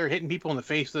he's out there hitting people in the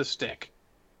face with a stick.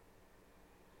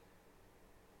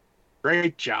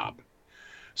 Great job.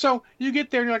 So you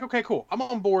get there and you're like, okay, cool. I'm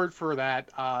on board for that.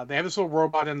 They have this little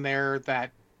robot in there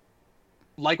that,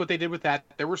 like what they did with that,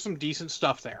 there was some decent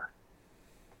stuff there.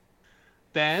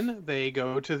 Then they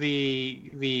go to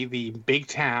the big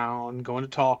town, going to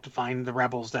talk to find the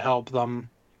rebels to help them.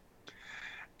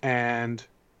 And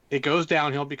it goes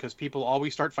downhill because people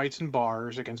always start fights in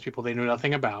bars against people they know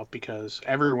nothing about because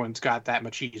everyone's got that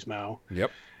machismo.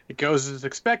 Yep. It goes as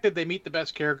expected. They meet the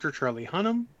best character, Charlie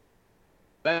Hunnam.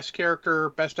 Best character,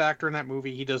 best actor in that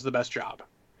movie. He does the best job.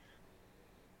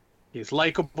 He's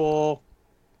likable.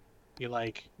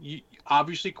 You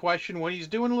obviously question what he's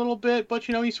doing a little bit, but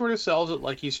he sort of sells it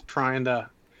like he's trying to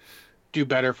do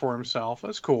better for himself.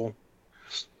 That's cool.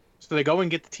 So they go and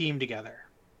get the team together.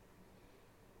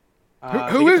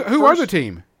 Who are the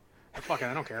team? Fucking,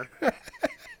 I don't care.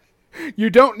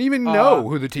 You don't even know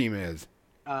who the team is.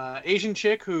 Asian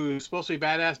chick who's supposed to be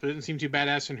badass, but didn't seem too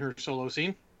badass in her solo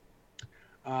scene.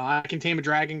 I can tame a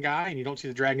dragon guy, and you don't see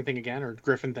the dragon thing again, or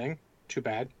griffin thing. Too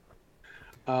bad.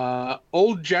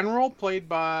 Old General, played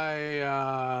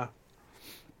by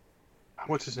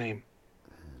what's his name?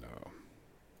 No.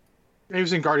 He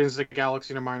was in Guardians of the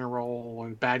Galaxy in a minor role,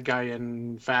 and bad guy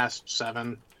in Fast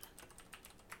 7.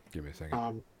 Give me a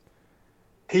second.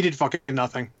 He did fucking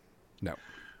nothing. No.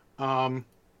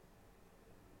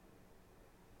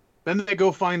 Then they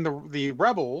go find the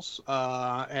rebels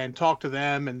and talk to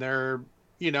them, and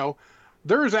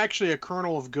there's actually a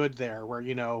kernel of good there, where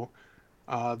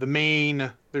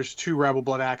there's 2 Rebel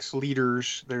Blood Axe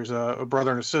leaders. There's a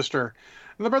brother and a sister.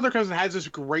 And the brother comes and has this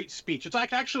great speech. It's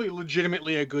like actually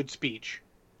legitimately a good speech.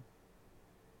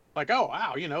 Like, oh,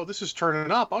 wow, this is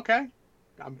turning up. Okay.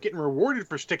 I'm getting rewarded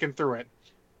for sticking through it.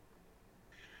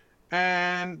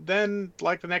 And then,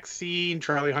 like, the next scene,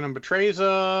 Charlie Hunnam betrays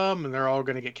them, and they're all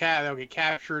going to get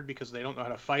captured because they don't know how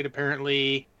to fight,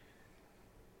 apparently.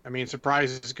 I mean,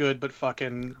 surprise is good, but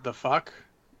fucking the fuck?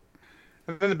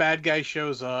 And then the bad guy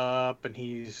shows up, and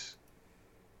he's...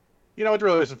 it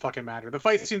really doesn't fucking matter. The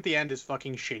fight scene at the end is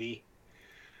fucking shitty.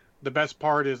 The best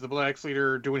part is the Blood Axe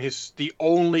leader doing the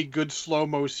only good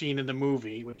slow-mo scene in the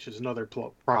movie, which is another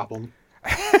problem.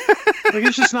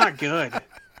 It's just not good.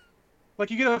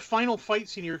 Like, you get a final fight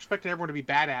scene, you're expecting everyone to be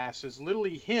badasses.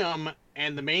 Literally him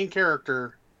and the main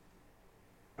character,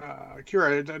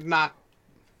 Kira, they're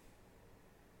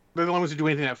the only ones who do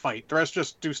anything in that fight. The rest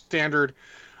just do standard,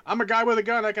 I'm a guy with a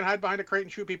gun, I can hide behind a crate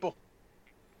and shoot people.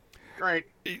 Great.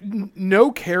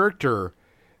 No character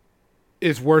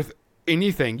is worth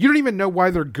anything. You don't even know why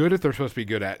they're good if they're supposed to be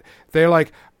good at. They're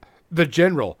like, the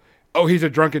general. Oh, he's a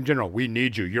drunken general. We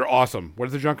need you. You're awesome. What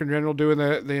does the drunken general do in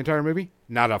the entire movie?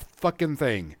 Not a fucking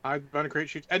thing. Hide behind a crate,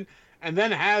 shoot. And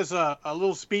then has a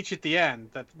little speech at the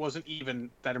end that wasn't even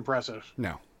that impressive.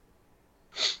 No.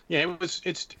 Yeah,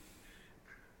 it's...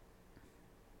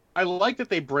 I like that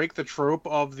they break the trope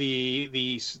of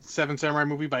the Seven Samurai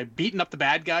movie by beating up the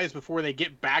bad guys before they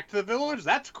get back to the village.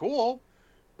 That's cool.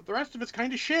 But the rest of it's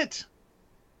kind of shit.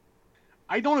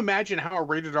 I don't imagine how a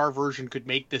rated R version could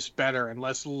make this better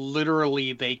unless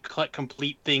literally they cut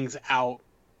complete things out.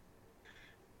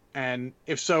 And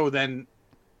if so, then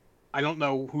I don't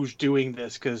know who's doing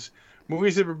this, because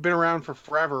movies have been around for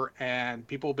forever and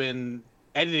people have been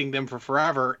editing them for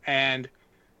forever. And,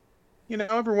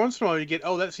 every once in a while you get,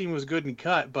 oh, that scene was good and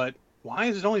cut, but why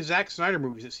is it only Zack Snyder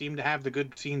movies that seem to have the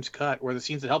good scenes cut, or the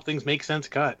scenes that help things make sense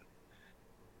cut?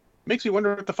 Makes me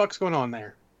wonder what the fuck's going on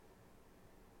there.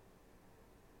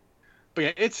 But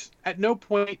yeah, it's at no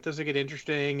point does it get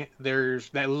interesting. There's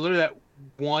that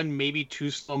one, maybe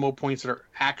two slow-mo points that are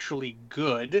actually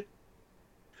good.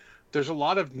 There's a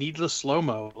lot of needless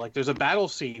slow-mo. Like, there's a battle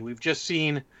scene. We've just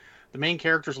seen the main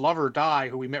character's lover die,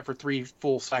 who we met for 3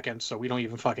 full seconds, so we don't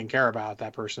even fucking care about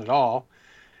that person at all.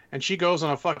 And she goes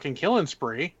on a fucking killing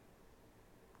spree.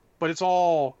 But it's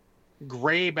all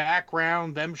gray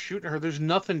background, them shooting her. There's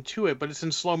nothing to it, but it's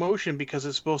in slow motion because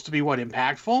it's supposed to be, what,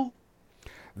 impactful?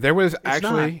 There was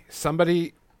actually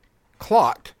somebody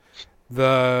clocked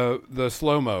the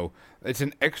slow-mo. It's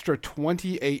an extra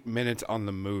 28 minutes on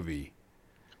the movie.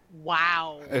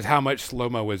 Wow. Is how much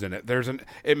slow-mo is in it.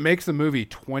 It makes the movie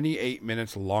 28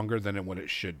 minutes longer than what it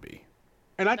should be.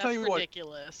 And I That's tell you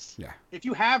ridiculous. Yeah. If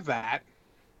you have that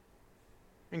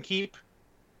and keep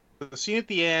the scene at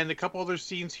the end, a couple other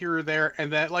scenes here or there,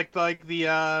 and that like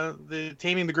the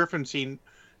Taming the Griffin scene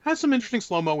has some interesting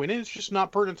slow-mo in it. It's just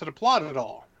not pertinent to the plot at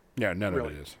all. Yeah, none of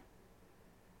it is.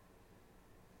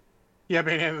 Yeah,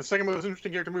 man, and the second most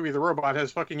interesting character movie, the robot,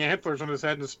 has fucking antlers on his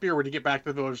head and a spear when you get back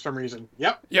to the village for some reason.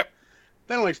 Yep. They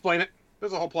don't explain it.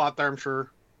 There's a whole plot there, I'm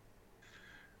sure.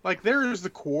 Like, there is the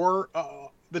core.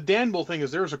 The Danville thing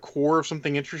is there's a core of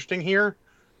something interesting here,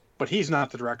 but he's not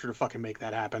the director to fucking make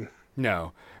that happen.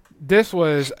 No. This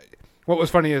was... What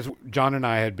was funny is John and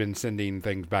I had been sending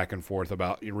things back and forth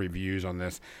about reviews on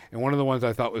this, and one of the ones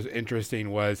I thought was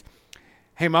interesting was,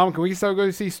 hey, Mom, can we still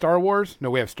go see Star Wars? No,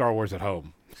 we have Star Wars at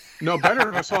home. No, better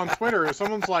if I saw on Twitter, if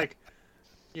someone's like,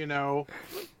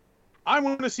 I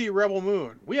want to see Rebel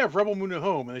Moon. We have Rebel Moon at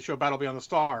home, and they show Battle Beyond the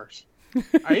Stars.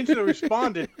 I instantly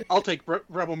responded, I'll take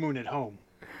Rebel Moon at home.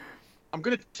 I'm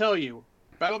going to tell you,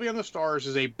 Battle Beyond the Stars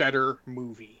is a better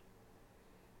movie.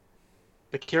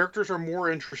 The characters are more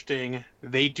interesting.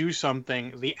 They do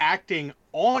something. The acting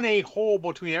on a whole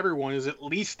between everyone is at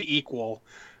least equal.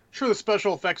 Sure, the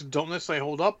special effects don't necessarily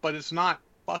hold up, but it's not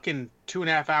fucking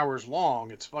 2.5 hours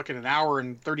long. It's fucking 1 hour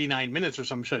and 39 minutes or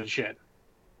some shit.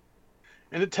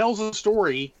 And it tells a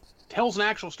story, tells an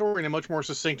actual story in a much more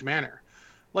succinct manner.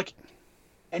 Like,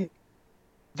 and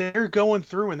they're going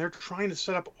through and they're trying to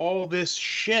set up all this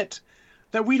shit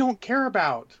that we don't care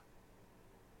about.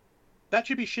 That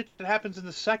should be shit that happens in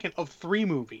the second of 3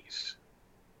 movies.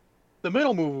 The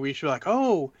middle movie, we should be like,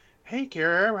 oh, hey,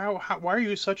 Kara, why are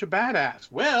you such a badass?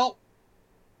 Well,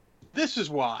 this is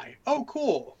why. Oh,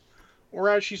 cool. Or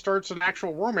as she starts an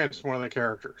actual romance with one of the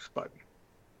characters. But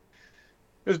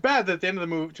it was bad that at the end of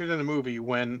the movie,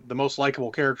 when the most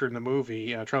likable character in the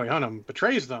movie, Charlie Hunnam,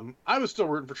 betrays them, I was still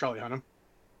rooting for Charlie Hunnam.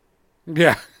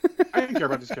 Yeah. I didn't care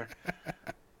about this character.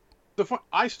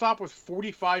 I stopped with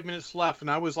 45 minutes left,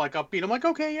 and I was like upbeat. I'm like,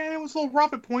 okay, yeah, it was a little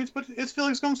rough at points, but it's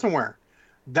Felix going somewhere.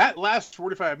 That last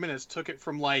 45 minutes took it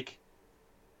from, like,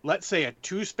 let's say a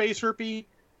 2 space herpy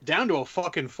down to a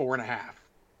fucking 4.5.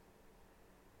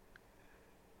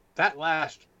 That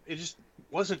last, it just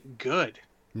wasn't good.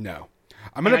 No.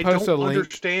 I'm going to post a link. I don't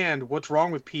understand what's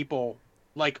wrong with people,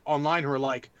 like, online who are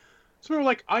like, some people are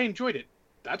like, I enjoyed it.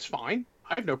 That's fine.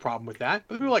 I have no problem with that.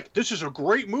 But people are like, this is a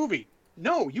great movie.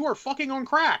 No, you are fucking on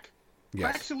crack. Yes.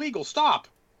 Crack's illegal. Stop.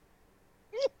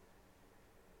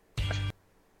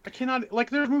 I cannot, like,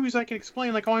 there's movies I can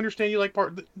explain, like, oh, I understand you like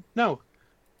part. No.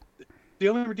 The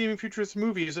only redeeming feature of this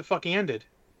movie is it fucking ended.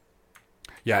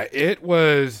 Yeah, it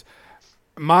was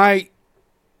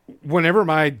whenever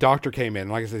my doctor came in,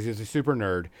 like I said, he's a super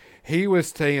nerd. He was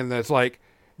saying that it's like,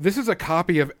 this is a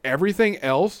copy of everything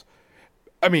else.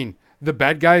 I mean, the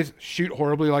bad guys shoot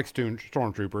horribly like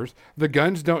stormtroopers. The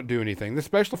guns don't do anything. The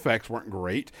special effects weren't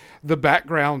great. The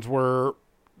backgrounds were,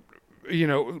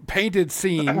 painted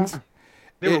scenes.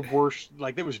 They were worse.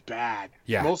 Like, it was bad.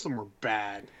 Yeah. Most of them were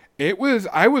bad.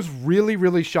 I was really,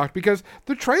 really shocked because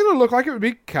the trailer looked like it would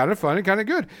be kind of fun and kind of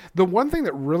good. The one thing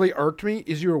that really irked me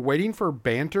is you were waiting for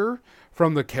banter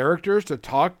from the characters to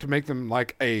talk to make them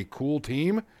like a cool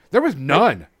team. There was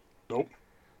none. Nope.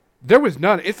 There was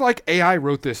none. It's like AI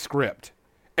wrote this script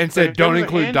and said, don't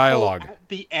include dialogue. At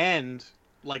the end,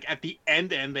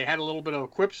 they had a little bit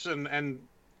of quips and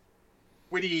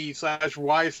witty /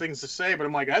 wise things to say, but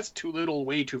I'm like, that's too little,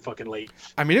 way too fucking late.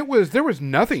 I mean, there was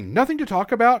nothing to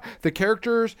talk about. The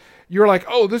characters, you're like,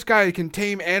 oh, this guy can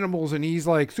tame animals and he's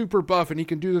like super buff and he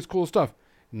can do this cool stuff.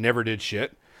 Never did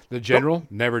shit. The general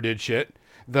never did shit.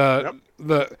 The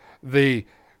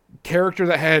character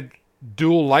that had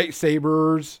dual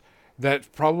lightsabers, that's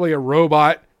probably a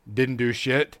robot, didn't do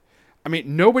shit. I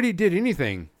mean, nobody did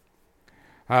anything.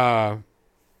 I'm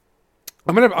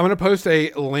gonna post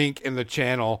a link in the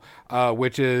channel,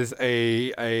 which is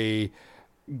a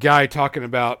guy talking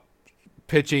about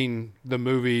pitching the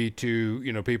movie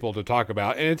to people to talk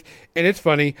about, and it's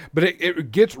funny, but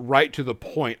it gets right to the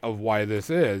point of why this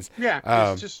is.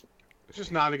 Yeah, it's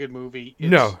just not a good movie.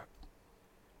 No,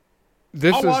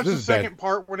 I'll watch the second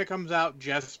part when it comes out,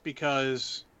 just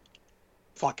because.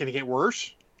 Fuck, can it get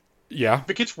worse? Yeah. If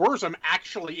it gets worse, I'm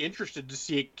actually interested to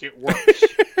see it get worse.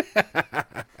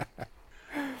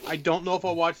 I don't know if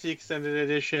I'll watch the extended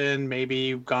edition.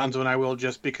 Maybe Gonzo and I will,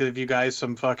 just because of you guys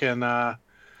some fucking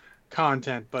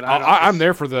content. But I'm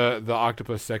there for the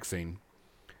octopus sex scene.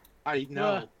 I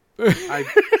know.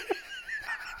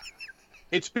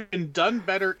 It's been done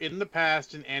better in the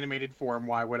past in animated form.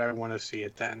 Why would I want to see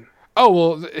it then? Oh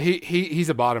well, he's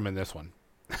a bottom in this one.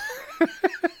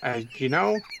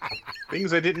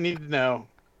 Things I didn't need to know.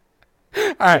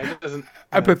 All right,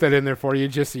 I put that in there for you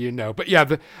just so you know. But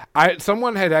yeah,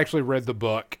 someone had actually read the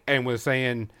book and was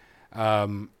saying,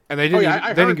 and they didn't.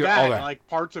 I they heard didn't get all that. Like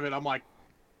parts of it, I'm like,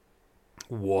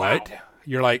 what? Wow.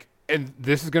 You're like, and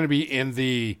this is going to be in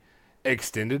the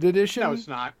extended edition? No, it's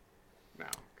not. No,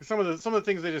 because some of the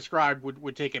things they described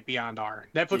would take it beyond R.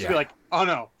 Netflix would be like, oh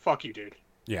no, fuck you, dude.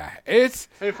 Yeah, it's.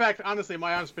 In fact, honestly,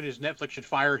 my honest opinion is Netflix should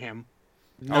fire him.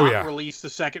 Not release the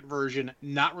second version.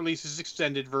 Not release his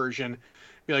extended version.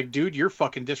 Be like, dude, you're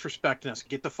fucking disrespecting us.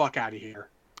 Get the fuck out of here.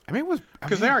 I mean,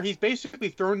 he's basically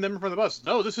throwing them from the bus.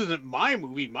 No, this isn't my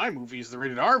movie. My movie is the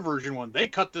rated R version one. They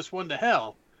cut this one to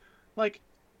hell. Like,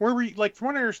 from what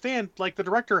I understand, like the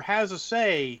director has a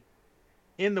say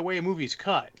in the way a movie's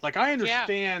cut. Like, I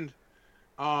understand,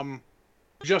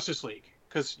 Justice League.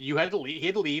 Because he had to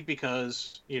leave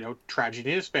because,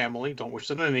 tragedy in his family. Don't wish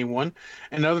that on anyone.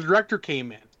 And another director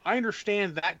came in. I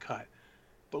understand that cut.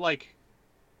 But, like,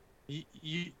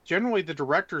 generally the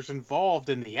director's involved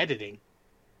in the editing.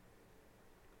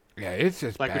 Yeah, it's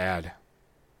just like bad.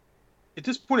 At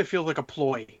this point, it feels like a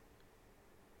ploy.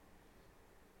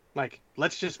 Like,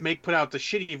 let's just put out the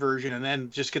shitty version and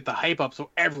then just get the hype up so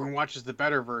everyone watches the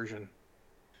better version.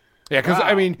 Yeah, because,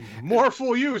 I mean... More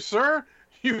fool you, sir!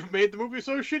 You've made the movie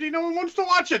so shitty no one wants to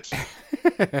watch it!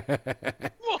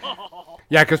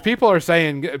 Yeah, because people are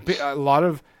saying... A lot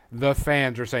of the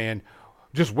fans are saying,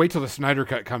 just wait till the Snyder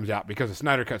Cut comes out, because the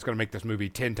Snyder Cut's going to make this movie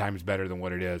 10 times better than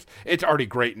what it is. It's already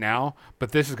great now,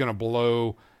 but this is going to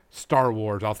blow Star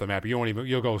Wars off the map.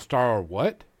 You'll go, Star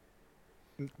what?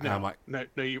 No, I'm like, no,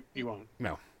 you won't.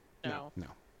 No.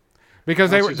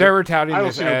 Because they were touting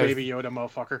this as... I don't see no Baby Yoda,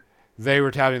 motherfucker. They were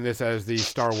touting this as the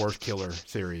Star Wars killer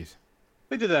series.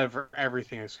 They did that for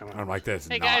everything that's coming out. I'm like, this.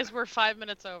 Hey guys, we're 5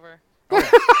 minutes over.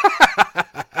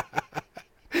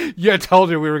 Yeah, I told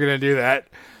you we were going to do that.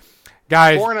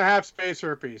 Guys. 4.5 space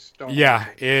herpes.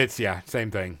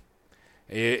 Same thing.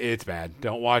 It's bad.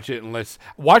 Don't watch it unless...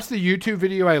 Watch the YouTube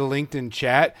video I linked in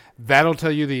chat. That'll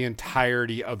tell you the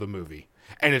entirety of the movie.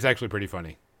 And it's actually pretty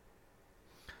funny.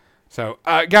 So,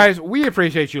 guys, we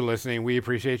appreciate you listening. We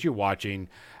appreciate you watching.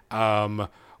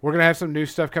 We're going to have some new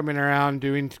stuff coming around,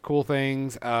 doing cool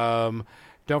things. Don't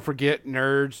forget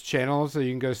Nerd's channel, so you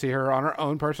can go see her on her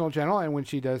own personal channel and when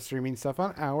she does streaming stuff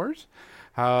on ours.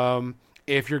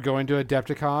 If you're going to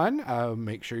Adepticon,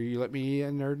 make sure you let me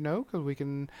and Nerd know, because we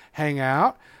can hang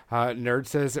out. Nerd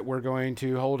says that we're going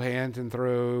to hold hands and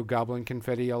throw goblin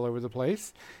confetti all over the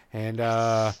place. And,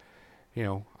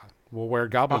 we'll wear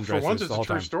goblin dresses once, it's the whole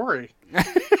time. True story.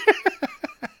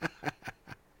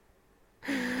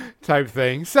 Type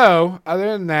thing. So,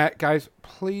 other than that, guys,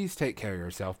 please take care of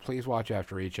yourself. Please watch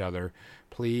after each other.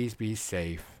 Please be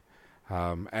safe.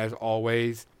 As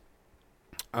always,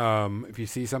 if you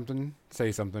see something,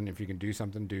 say something. If you can do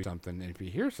something, do something. And if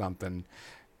you hear something,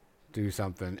 do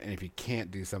something. And if you can't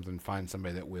do something, find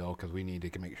somebody that will, because we need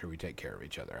to make sure we take care of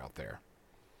each other out there.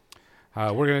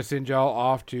 We're going to send y'all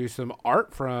off to some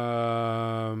art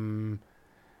from...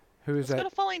 Who is that? Let's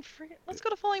go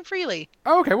to Falling Freely.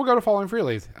 Oh, okay, we'll go to Falling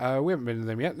Freely. We haven't been to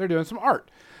them yet. They're doing some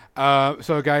art.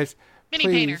 So, guys, Mini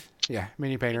painter. Yeah,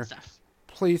 mini painter.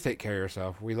 Please take care of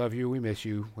yourself. We love you. We miss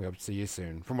you. We hope to see you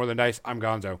soon. For More Than Dice, I'm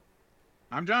Gonzo.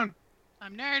 I'm John.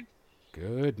 I'm Nerd.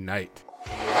 Good night.